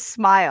gummy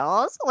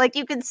smiles. Like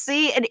you can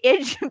see an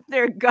inch of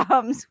their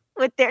gums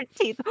with their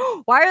teeth.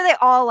 Why are they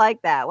all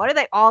like that? Why do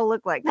they all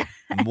look like that?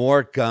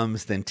 More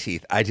gums than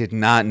teeth. I did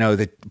not know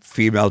that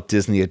female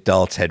Disney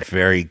adults had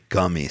very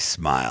gummy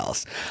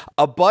smiles.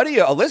 A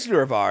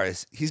listener of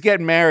ours, he's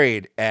getting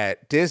married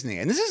at Disney.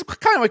 And this is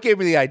kind of what gave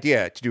me the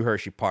idea to do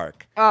Hershey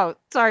Park. Oh,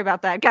 sorry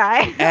about that,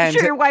 guy. I'm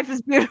sure your wife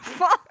is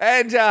beautiful.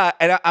 And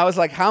I was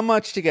like, how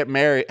much to get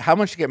married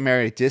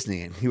at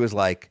Disney? And he was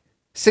like,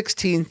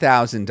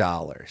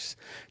 $16,000.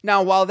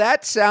 Now, while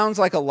that sounds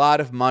like a lot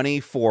of money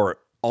for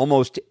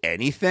almost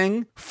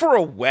anything, for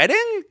a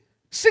wedding,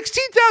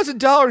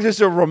 $16,000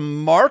 is a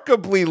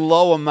remarkably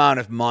low amount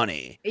of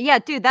money. Yeah,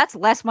 dude, that's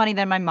less money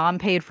than my mom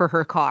paid for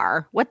her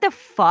car. What the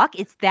fuck?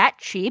 It's that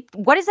cheap?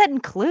 What does that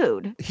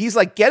include? He's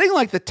like getting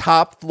like the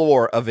top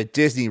floor of a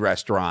Disney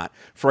restaurant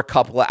for a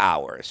couple of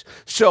hours.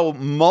 So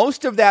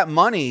most of that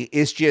money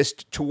is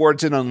just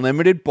towards an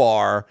unlimited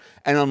bar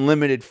and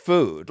unlimited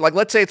food. Like,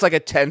 let's say it's like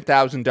a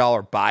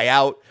 $10,000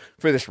 buyout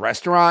for this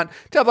restaurant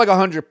to have like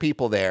 100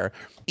 people there.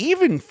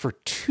 Even for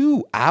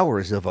 2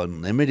 hours of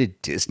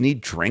unlimited Disney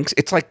drinks,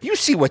 it's like, you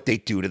see what they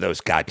do to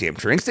those goddamn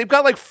drinks. They've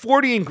got like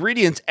 40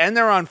 ingredients and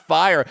they're on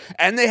fire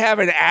and they have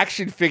an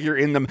action figure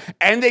in them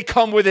and they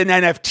come with an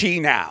NFT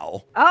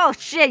now. Oh,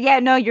 shit. Yeah,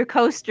 no, your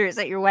coasters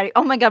at your wedding.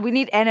 Oh my God, we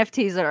need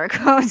NFTs at our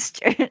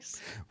coasters.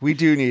 We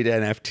do need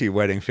NFT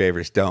wedding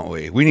favors, don't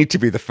we? We need to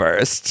be the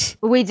first.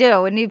 We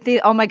do.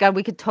 Oh my God,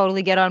 we could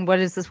totally get on, what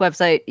is this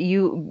website?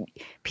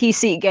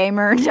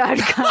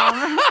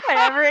 PCgamer.com,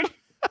 whatever it is.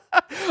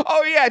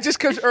 Oh, yeah, just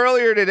because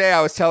earlier today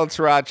I was telling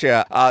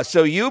Sriracha,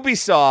 so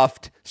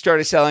Ubisoft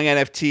started selling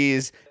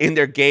NFTs in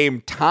their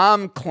game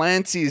Tom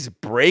Clancy's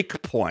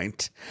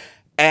Breakpoint,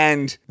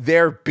 and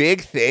their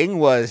big thing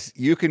was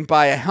you can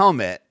buy a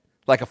helmet,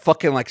 like a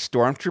fucking like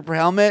Stormtrooper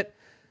helmet,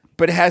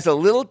 but it has a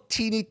little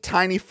teeny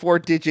tiny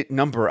 4-digit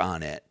number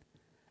on it.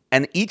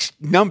 And each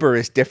number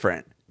is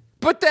different.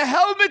 But the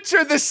helmets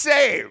are the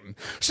same.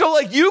 So,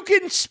 like, you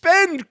can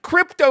spend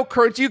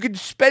cryptocurrency. You can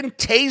spend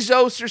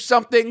Tezos or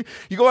something.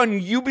 You go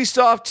on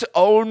Ubisoft's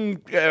own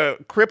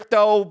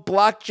crypto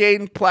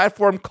blockchain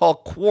platform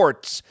called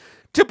Quartz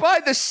to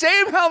buy the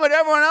same helmet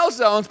everyone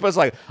else owns. But it's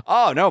like,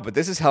 oh, no, but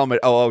this is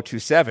helmet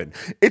 0027.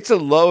 It's a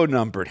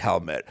low-numbered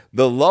helmet.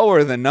 The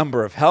lower the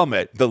number of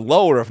helmet, the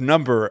lower of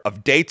number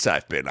of dates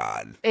I've been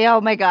on. Oh,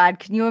 my God.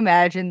 Can you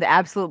imagine the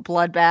absolute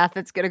bloodbath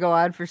that's going to go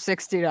on for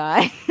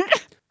 69?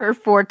 Or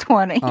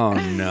 420. Oh,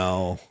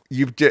 no.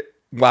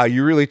 Wow,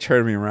 you really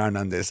turned me around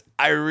on this.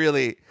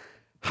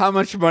 How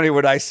much money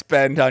would I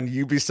spend on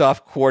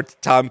Ubisoft Quartz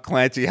Tom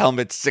Clancy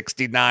helmet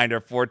 69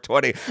 or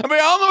 420? I mean,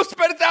 I almost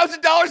spent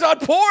 $1,000 on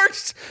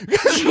ports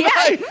because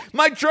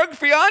my drunk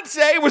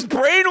fiance was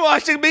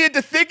brainwashing me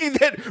into thinking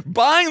that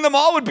buying them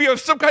all would be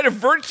some kind of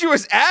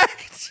virtuous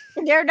act.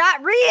 They're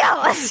not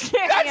real. That's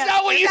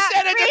not what you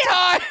said at the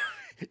time.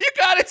 You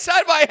got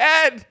inside my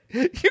head.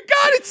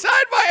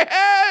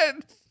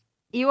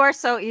 You are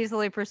so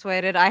easily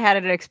persuaded. I had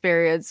an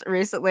experience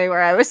recently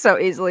where I was so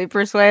easily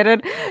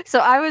persuaded. So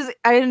I was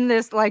in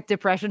this like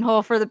depression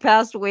hole for the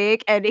past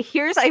week. And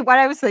what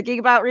I was thinking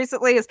about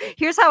recently is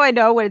here's how I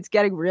know when it's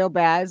getting real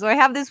bad. So I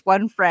have this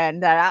one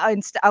friend that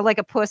I'm like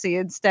a pussy.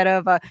 Instead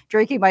of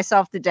drinking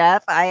myself to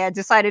death, I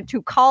decided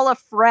to call a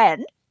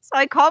friend. So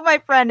I called my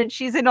friend and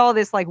she's in all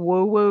this like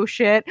woo-woo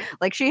shit.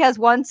 Like she has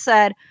once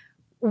said,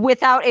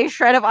 without a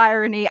shred of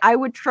irony, I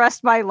would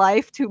trust my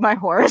life to my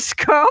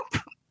horoscope.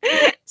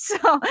 So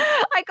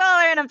I call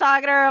her and I'm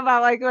talking to her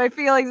about like my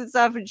feelings and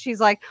stuff, and she's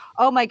like,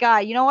 "Oh my God,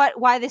 you know what?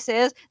 Why this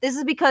is? This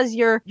is because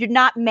you're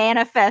not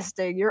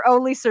manifesting. You're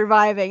only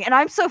surviving." And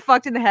I'm so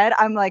fucked in the head.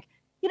 I'm like,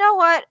 you know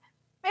what?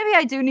 Maybe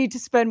I do need to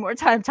spend more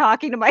time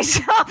talking to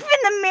myself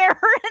in the mirror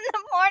in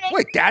the morning.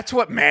 Wait, that's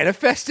what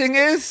manifesting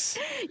is?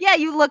 Yeah,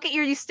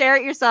 you stare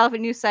at yourself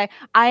and you say,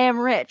 "I am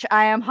rich.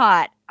 I am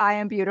hot. I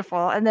am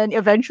beautiful," and then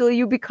eventually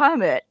you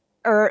become it.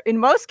 Or in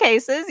most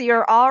cases,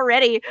 you're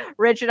already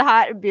rich and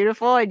hot and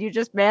beautiful and you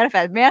just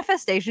manifest.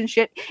 Manifestation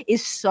shit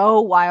is so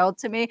wild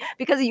to me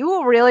because you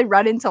will really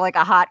run into like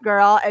a hot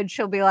girl and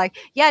she'll be like,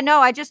 yeah,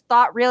 no, I just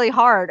thought really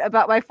hard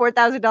about my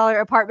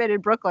 $4,000 apartment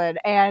in Brooklyn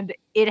and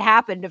it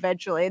happened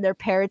eventually and their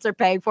parents are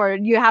paying for it.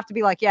 And you have to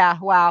be like, yeah,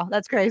 wow,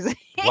 that's crazy.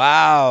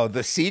 Wow,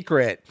 the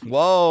secret.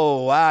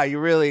 Whoa, wow, you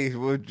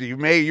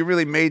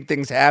really made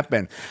things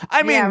happen.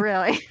 I mean, yeah,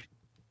 really.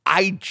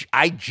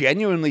 I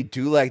genuinely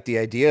do like the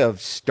idea of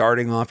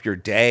starting off your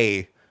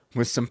day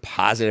with some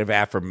positive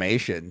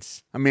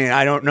affirmations. I mean,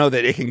 I don't know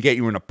that it can get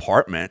you an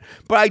apartment,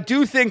 but I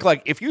do think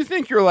like if you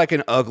think you're like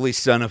an ugly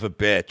son of a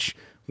bitch,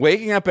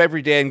 waking up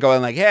every day and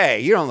going like, hey,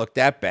 you don't look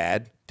that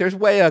bad. There's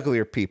way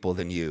uglier people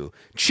than you.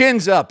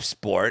 Chins up,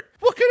 sport.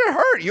 What can it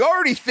hurt? You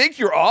already think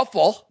you're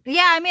awful.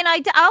 Yeah, I mean,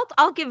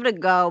 I'll give it a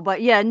go,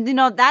 but yeah, you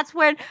know, that's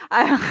when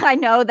I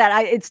know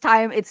that it's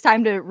time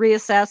to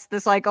reassess the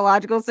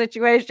psychological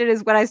situation.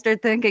 Is when I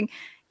start thinking,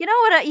 you know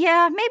what?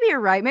 Yeah, maybe you're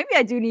right. Maybe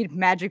I do need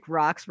magic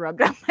rocks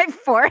rubbed on my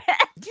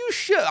forehead. You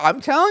should. I'm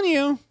telling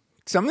you,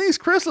 some of these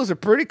crystals are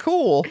pretty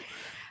cool.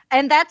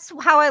 And that's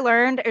how I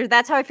learned, or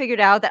that's how I figured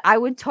out that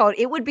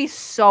it would be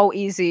so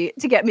easy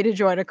to get me to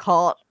join a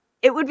cult.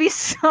 It would be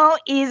so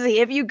easy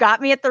if you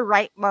got me at the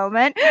right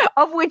moment,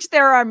 of which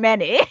there are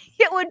many.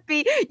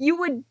 You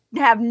would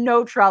have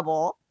no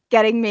trouble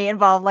getting me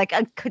involved, like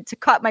to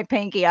cut my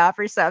pinky off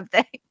or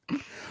something.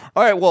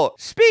 All right, well,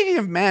 speaking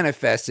of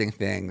manifesting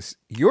things,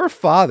 your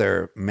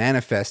father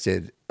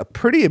manifested a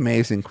pretty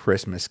amazing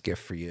Christmas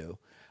gift for you.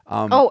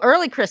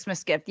 Early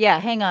Christmas gift. Yeah,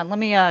 hang on. Let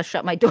me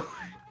shut my door.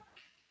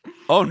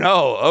 Oh,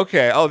 no.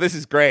 Okay. Oh, this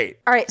is great.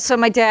 All right. So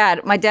my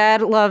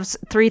dad loves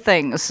 3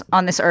 things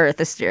on this earth,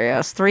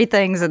 Asterios. 3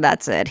 things, and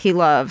that's it. He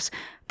loves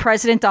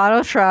President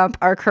Donald Trump,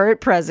 our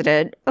current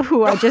president,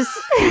 who I just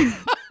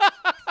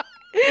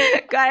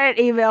got an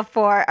email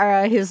for.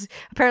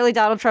 Apparently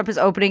Donald Trump is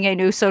opening a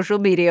new social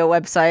media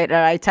website, and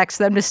I text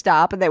them to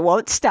stop, and they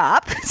won't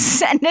stop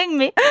sending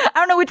me. I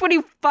don't know which one of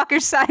you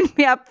fuckers signed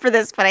me up for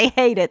this, but I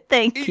hate it.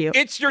 Thank you.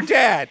 It's your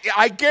dad.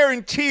 I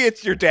guarantee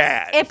it's your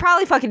dad. It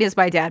probably fucking is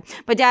my dad.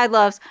 My dad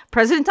loves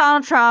President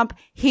Donald Trump.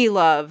 He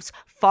loves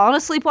falling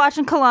asleep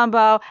watching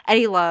Columbo, and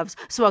he loves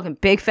smoking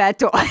big fat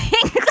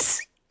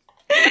doings.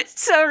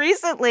 So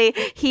recently,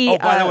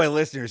 by the way,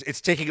 listeners, it's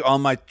taking all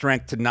my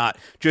strength to not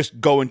just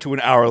go into an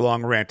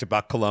hour-long rant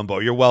about Columbo.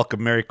 You're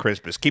welcome. Merry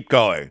Christmas. Keep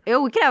going.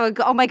 We can have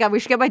oh my God, we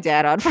should get my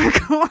dad on for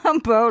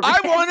Columbo.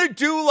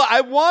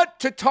 I want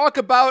to talk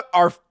about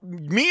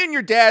me and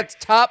your dad's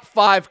top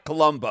 5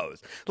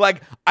 Columbos.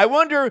 Like, I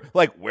wonder,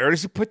 like, where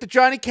does he put the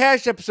Johnny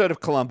Cash episode of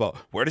Columbo?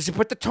 Where does he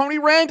put the Tony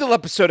Randall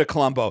episode of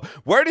Columbo?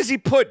 Where does he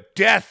put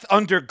Death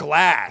Under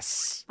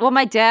Glass? Well,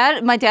 my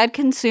dad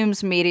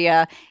consumes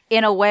media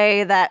in a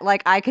way that,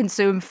 like, I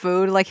consume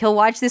food. Like, he'll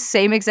watch this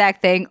same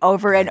exact thing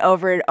over and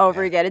over and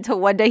over again until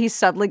one day he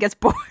suddenly gets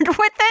bored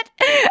with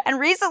it. And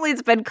recently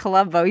it's been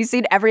Columbo. He's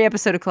seen every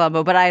episode of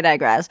Columbo, but I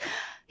digress.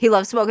 He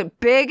loves smoking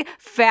big,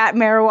 fat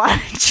marijuana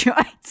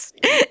joints.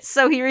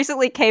 So he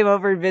recently came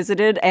over and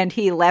visited, and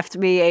he left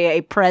me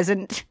a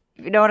present.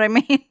 You know what I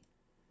mean?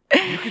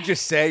 You could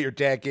just say your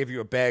dad gave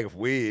you a bag of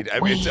weed. I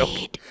mean,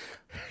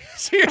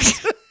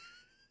 seriously.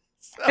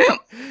 So,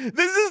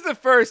 this is the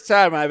first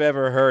time I've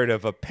ever heard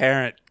of a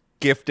parent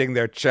gifting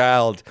their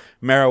child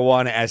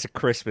marijuana as a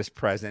Christmas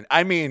present.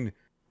 I mean,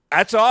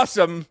 that's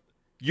awesome.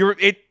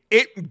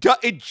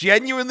 It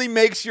genuinely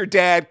makes your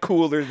dad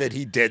cooler that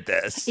he did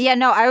this. Yeah,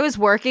 no, I was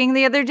working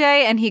the other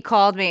day and he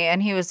called me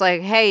and he was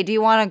like, hey, do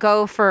you want to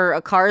go for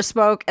a car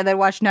smoke and then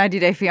watch 90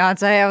 Day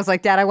Fiance? I was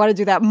like, Dad, I want to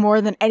do that more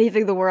than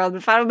anything in the world.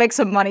 If I don't make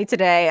some money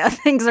today,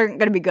 things aren't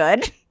going to be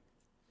good.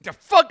 The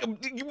fuck,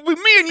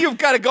 me and you've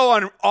got to go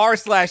on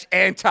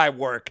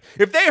r/anti-work.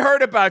 If they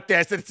heard about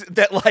this,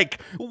 that like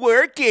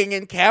working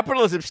and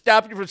capitalism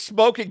stopped you from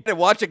smoking and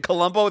watching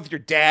Columbo with your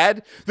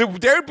dad,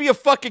 there'd be a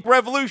fucking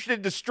revolution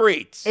in the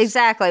streets.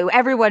 Exactly.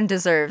 Everyone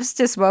deserves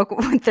to smoke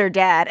with their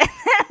dad and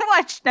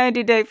watch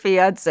 90 Day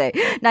Fiance,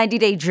 90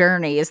 Day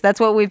Journeys. That's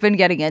what we've been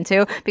getting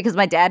into because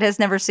my dad has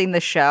never seen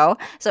the show.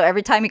 So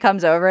every time he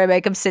comes over, I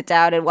make him sit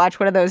down and watch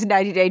one of those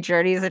 90 Day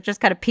Journeys that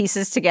just kind of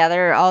pieces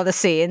together all the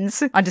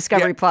scenes on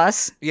Discovery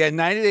Plus. Yeah,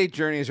 90 Day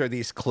Journeys are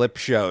these clip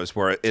shows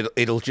where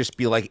it'll just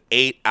be like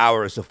 8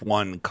 hours of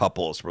one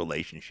couple's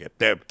relationship.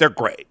 They're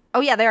great.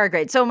 Oh, yeah, they are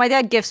great. So my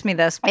dad gifts me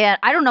this, and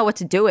I don't know what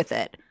to do with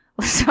it.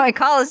 So I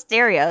call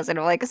Asterios, and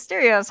I'm like,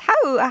 Asterios,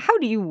 how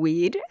do you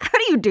weed? How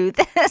do you do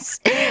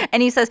this?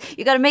 And he says,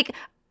 you got to make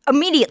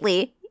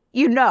immediately.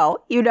 You know,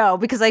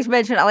 because I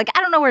mentioned, like,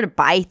 I don't know where to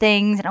buy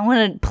things, and I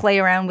want to play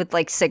around with,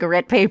 like,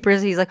 cigarette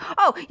papers. He's like,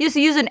 oh, you just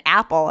use an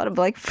apple. And I'm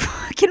like,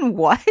 fucking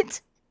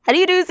what? How do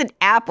you use an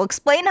apple?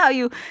 Explain how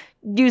you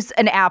use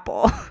an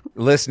apple.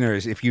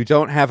 Listeners, if you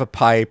don't have a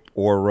pipe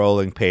or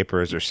rolling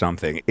papers or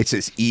something, it's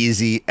as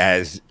easy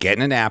as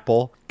getting an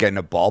apple, getting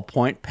a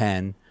ballpoint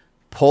pen,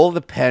 pull the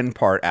pen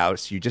part out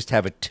so you just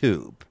have a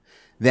tube.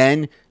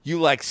 Then you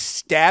like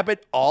stab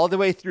it all the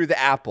way through the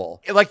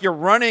apple. Like you're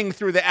running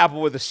through the apple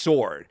with a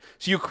sword.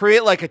 So you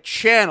create like a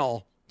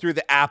channel through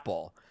the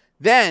apple.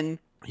 Then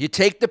you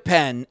take the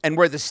pen and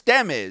where the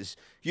stem is,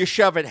 you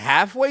shove it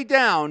halfway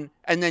down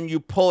and then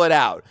you pull it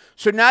out.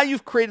 So now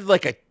you've created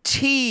like a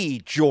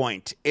T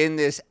joint in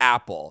this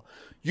apple.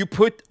 You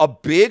put a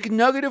big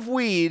nugget of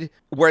weed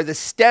where the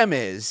stem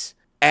is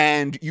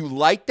and you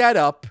light that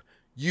up.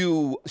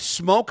 You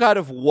smoke out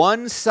of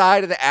one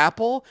side of the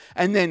apple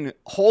and then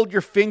hold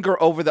your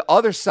finger over the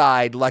other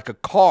side like a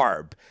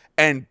carb.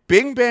 And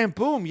bing, bam,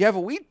 boom, you have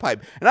a weed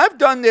pipe. And I've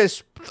done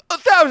this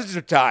thousands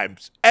of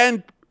times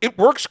and it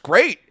works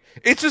great.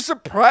 It's a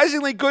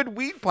surprisingly good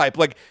weed pipe.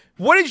 Like,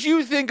 what did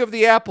you think of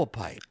the apple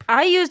pipe?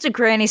 I used a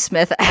Granny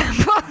Smith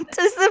apple.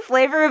 Does the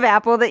flavor of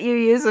apple that you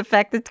use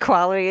affect the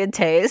quality and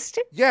taste?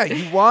 Yeah,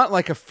 you want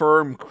like a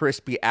firm,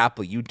 crispy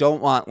apple. You don't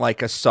want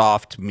like a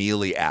soft,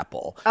 mealy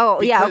apple.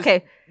 Oh, yeah,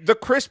 okay. The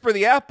crisper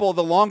the apple,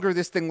 the longer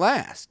this thing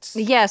lasts.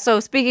 Yeah, so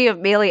speaking of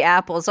mealy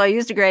apples, so I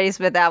used a Granny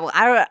Smith apple.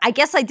 I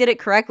guess I did it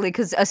correctly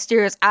because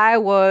Asterios, I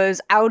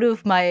was out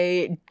of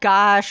my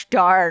gosh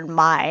darn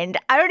mind.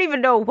 I don't even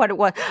know what it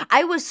was. I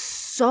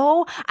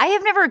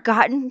have never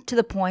gotten to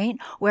the point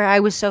where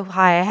I was so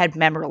high I had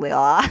memory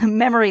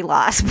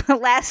loss.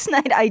 But last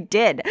night I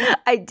did.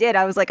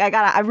 I was like,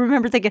 I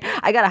remember thinking,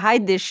 I gotta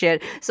hide this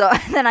shit. So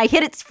then I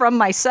hid it from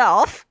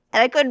myself.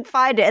 And I couldn't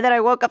find it. And then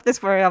I woke up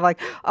this morning. I'm like,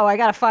 oh, I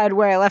got to find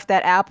where I left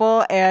that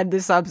apple and the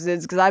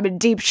substance because I'm in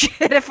deep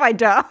shit if I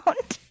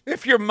don't.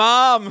 If your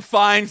mom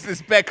finds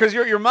this bag, because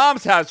you're at your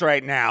mom's house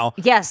right now.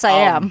 Yes, I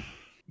am.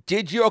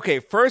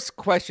 First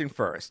question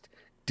first.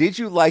 Did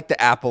you light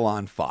the apple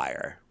on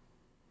fire?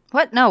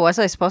 What? No, was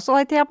I supposed to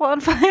light the apple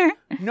on fire?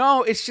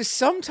 No, it's just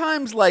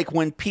sometimes like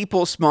when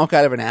people smoke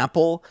out of an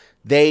apple,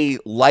 they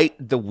light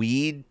the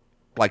weed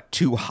like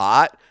too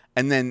hot.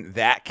 And then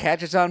that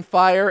catches on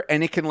fire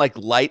and it can like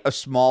light a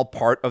small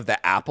part of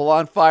the apple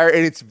on fire.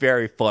 And it's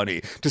very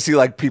funny to see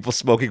like people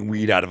smoking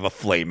weed out of a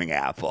flaming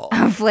apple.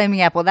 A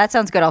flaming apple. That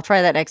sounds good. I'll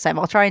try that next time.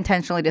 I'll try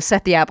intentionally to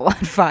set the apple on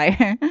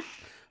fire.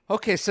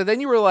 Okay, so then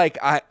you were like,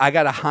 I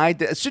got to hide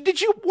this. So did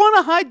you want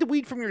to hide the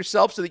weed from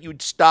yourself so that you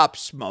would stop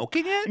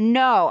smoking it?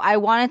 No, I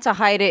wanted to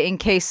hide it in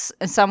case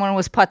someone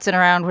was putzing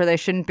around where they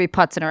shouldn't be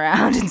putzing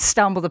around and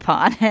stumbled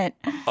upon it.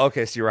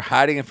 Okay, so you were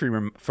hiding it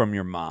from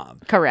your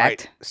mom.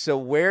 Correct. Right.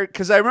 So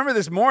because I remember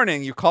this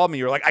morning you called me,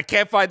 you were like, I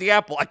can't find the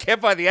apple.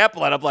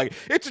 And I'm like,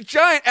 it's a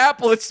giant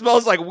apple that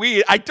smells like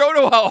weed. I don't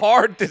know how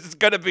hard this is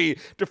going to be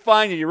to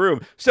find in your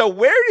room. So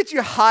where did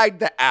you hide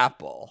the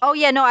apple? Oh,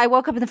 yeah, no, I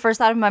woke up and the first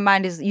thought of my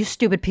mind is, you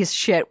stupid piece of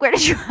shit. Where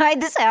did you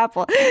hide this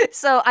apple?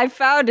 So I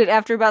found it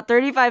after about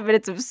 35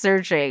 minutes of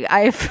searching.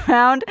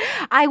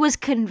 I was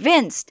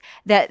convinced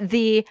that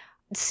the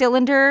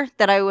cylinder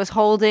that I was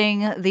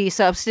holding the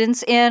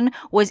substance in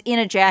was in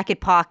a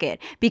jacket pocket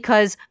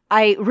because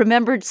I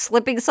remembered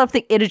slipping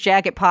something in a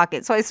jacket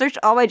pocket. So I searched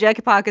all my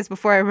jacket pockets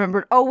before I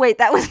remembered, oh wait,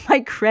 that was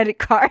my credit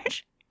card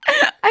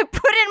I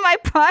put in my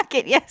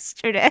pocket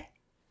yesterday.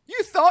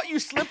 You thought you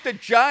slipped a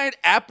giant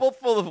apple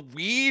full of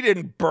weed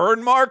and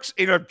burn marks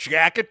in a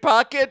jacket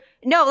pocket?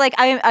 No, like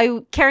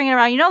I'm carrying it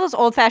around. You know those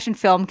old-fashioned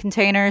film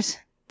containers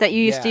that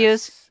you used to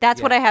use?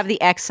 That's what I have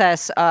the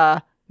excess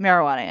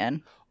marijuana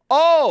in.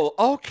 Oh,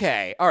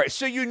 okay. All right.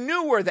 So you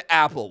knew where the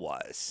apple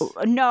was.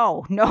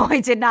 No, I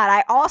did not.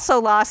 I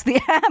also lost the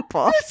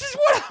apple. This is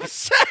what I'm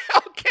saying.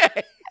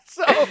 Okay.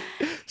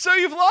 So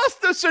you've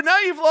lost so now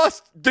you've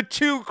lost the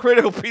two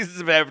critical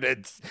pieces of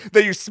evidence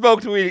that you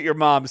smoked weed at your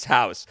mom's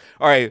house.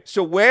 All right.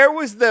 So where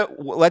was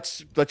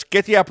let's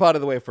get the apple out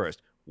of the way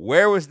first.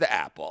 Where was the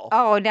apple?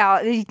 Oh,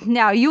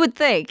 now you would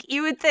think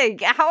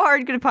how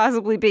hard could it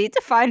possibly be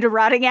to find a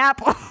rotting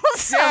apple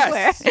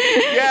somewhere?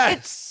 Yes.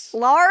 It's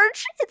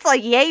large. It's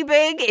like yay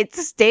big. It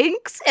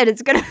stinks, and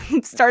it's gonna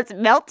start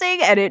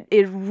melting, and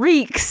it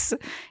reeks.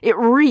 It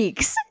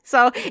reeks.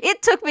 So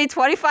it took me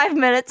 25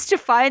 minutes to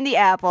find the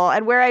apple,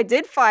 and where I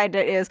did find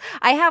it is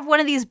I have one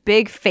of these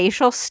big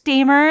facial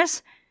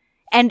steamers,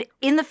 and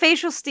in the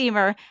facial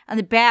steamer on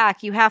the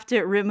back you have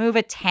to remove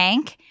a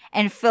tank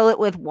and fill it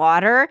with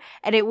water,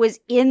 and it was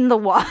in the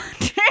water.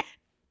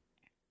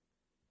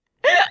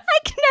 I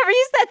can never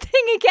use that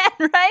thing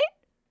again, right?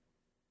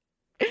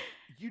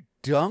 You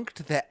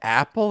dunked the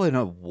apple in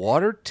a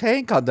water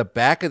tank on the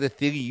back of the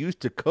thing you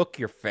used to cook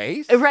your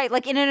face? Right,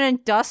 like in an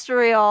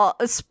industrial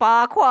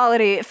spa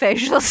quality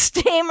facial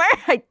steamer.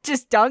 I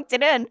just dunked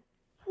it in.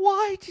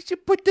 Why did you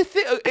put the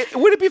thing?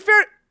 Would it be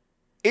fair?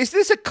 Is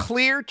this a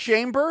clear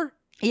chamber?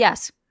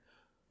 Yes.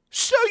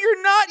 So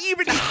you're not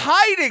even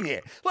hiding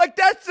it. Like,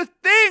 that's the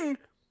thing.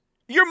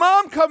 Your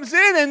mom comes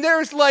in and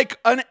there's like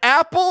an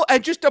apple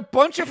and just a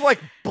bunch of like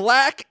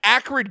black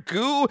acrid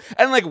goo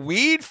and like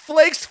weed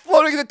flakes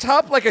floating at the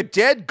top like a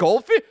dead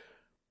goldfish.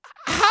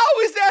 How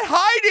is that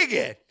hiding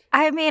it?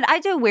 I mean, I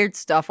do weird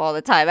stuff all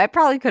the time. I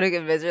probably could have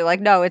convinced her, like,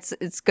 no,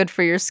 it's good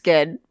for your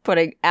skin,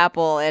 putting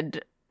apple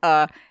and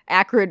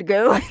acrid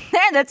goo in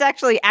there. That's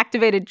actually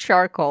activated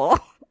charcoal.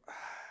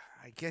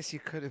 I guess you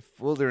could have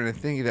fooled her into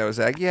thinking that was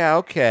like, yeah,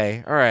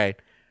 okay, all right.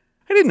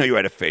 I didn't know you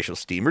had a facial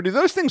steamer. Do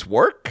those things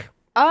work?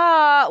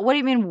 What do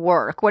you mean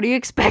work? What are you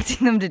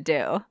expecting them to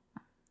do?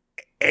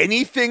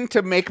 Anything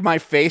to make my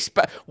face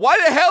better. Why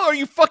the hell are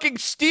you fucking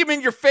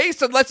steaming your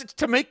face unless it's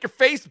to make your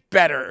face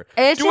better?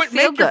 Do it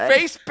make your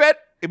face better?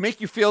 It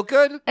make you feel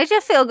good? It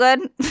just feel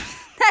good.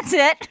 That's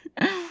it.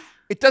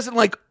 It doesn't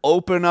like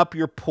open up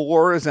your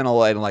pores and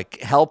like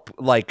help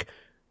like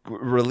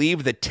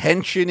relieve the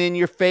tension in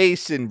your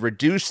face and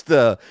reduce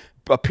the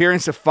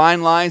appearance of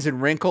fine lines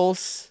and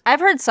wrinkles? I've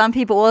heard some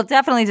people, well, it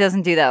definitely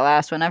doesn't do that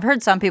last one. I've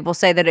heard some people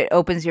say that it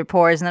opens your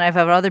pores, and then I've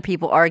had other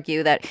people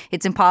argue that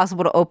it's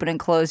impossible to open and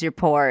close your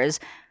pores.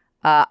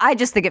 I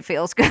just think it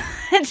feels good.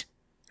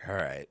 All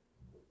right.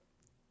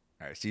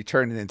 So you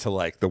turned it into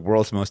like the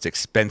world's most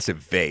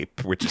expensive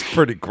vape, which is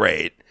pretty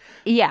great.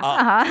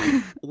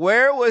 Yeah.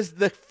 Where was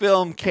the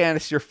film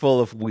canister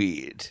full of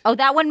weed? Oh,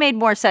 that one made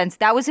more sense.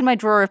 That was in my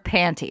drawer of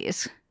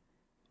panties.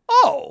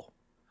 Oh.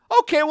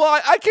 Okay,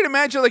 well, I can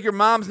imagine like your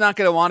mom's not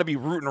going to want to be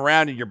rooting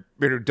around in your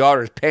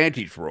daughter's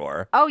panty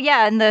drawer. Oh,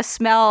 yeah, and the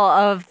smell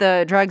of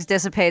the drugs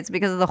dissipates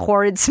because of the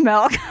horrid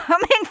smell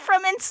coming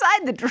from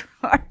inside the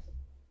drawer.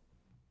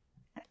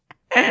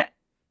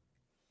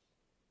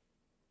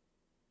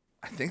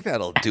 I think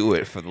that'll do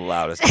it for the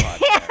loudest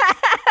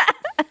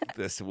podcast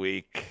this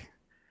week.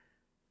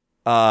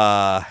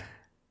 Go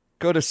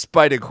to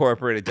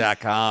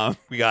spiteincorporated.com.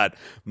 We got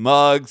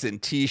mugs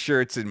and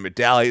t-shirts and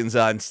medallions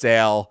on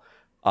sale.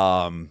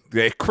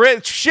 The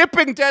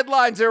shipping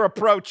deadlines are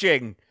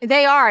approaching.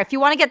 They are. If you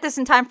want to get this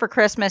in time for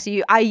Christmas,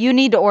 you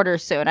need to order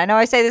soon. I know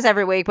I say this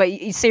every week, but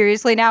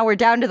seriously now, we're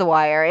down to the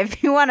wire.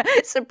 If you want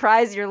to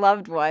surprise your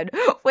loved one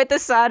with a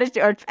Sonic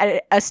or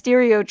a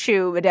Stereo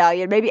Chew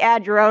medallion, maybe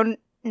add your own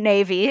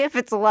Navy if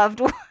it's a loved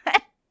one.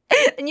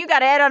 Then you got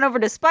to head on over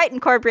to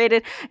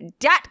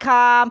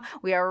spiteincorporated.com.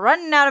 We are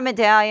running out of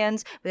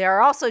medallions. There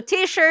are also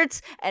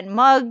t-shirts and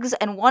mugs,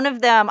 and one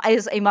of them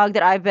is a mug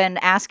that I've been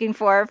asking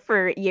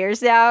for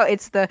years now.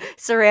 It's the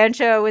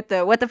Rancho with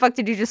the "What the fuck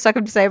did you just suck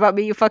up to say about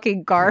me, you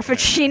fucking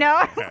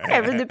Garfuccino?"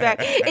 Whatever the back.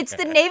 It's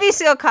the Navy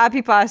SEAL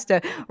copy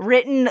pasta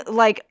written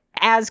like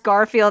as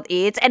Garfield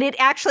eats, and it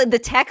actually, the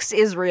text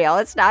is real.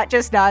 It's not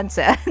just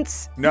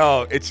nonsense.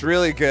 No, it's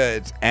really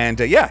good. And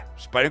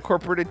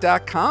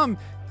spiteincorporated.com.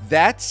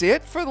 That's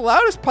it for the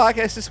Loudest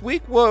Podcast this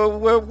week.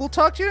 We'll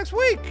talk to you next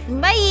week.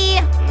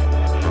 Bye.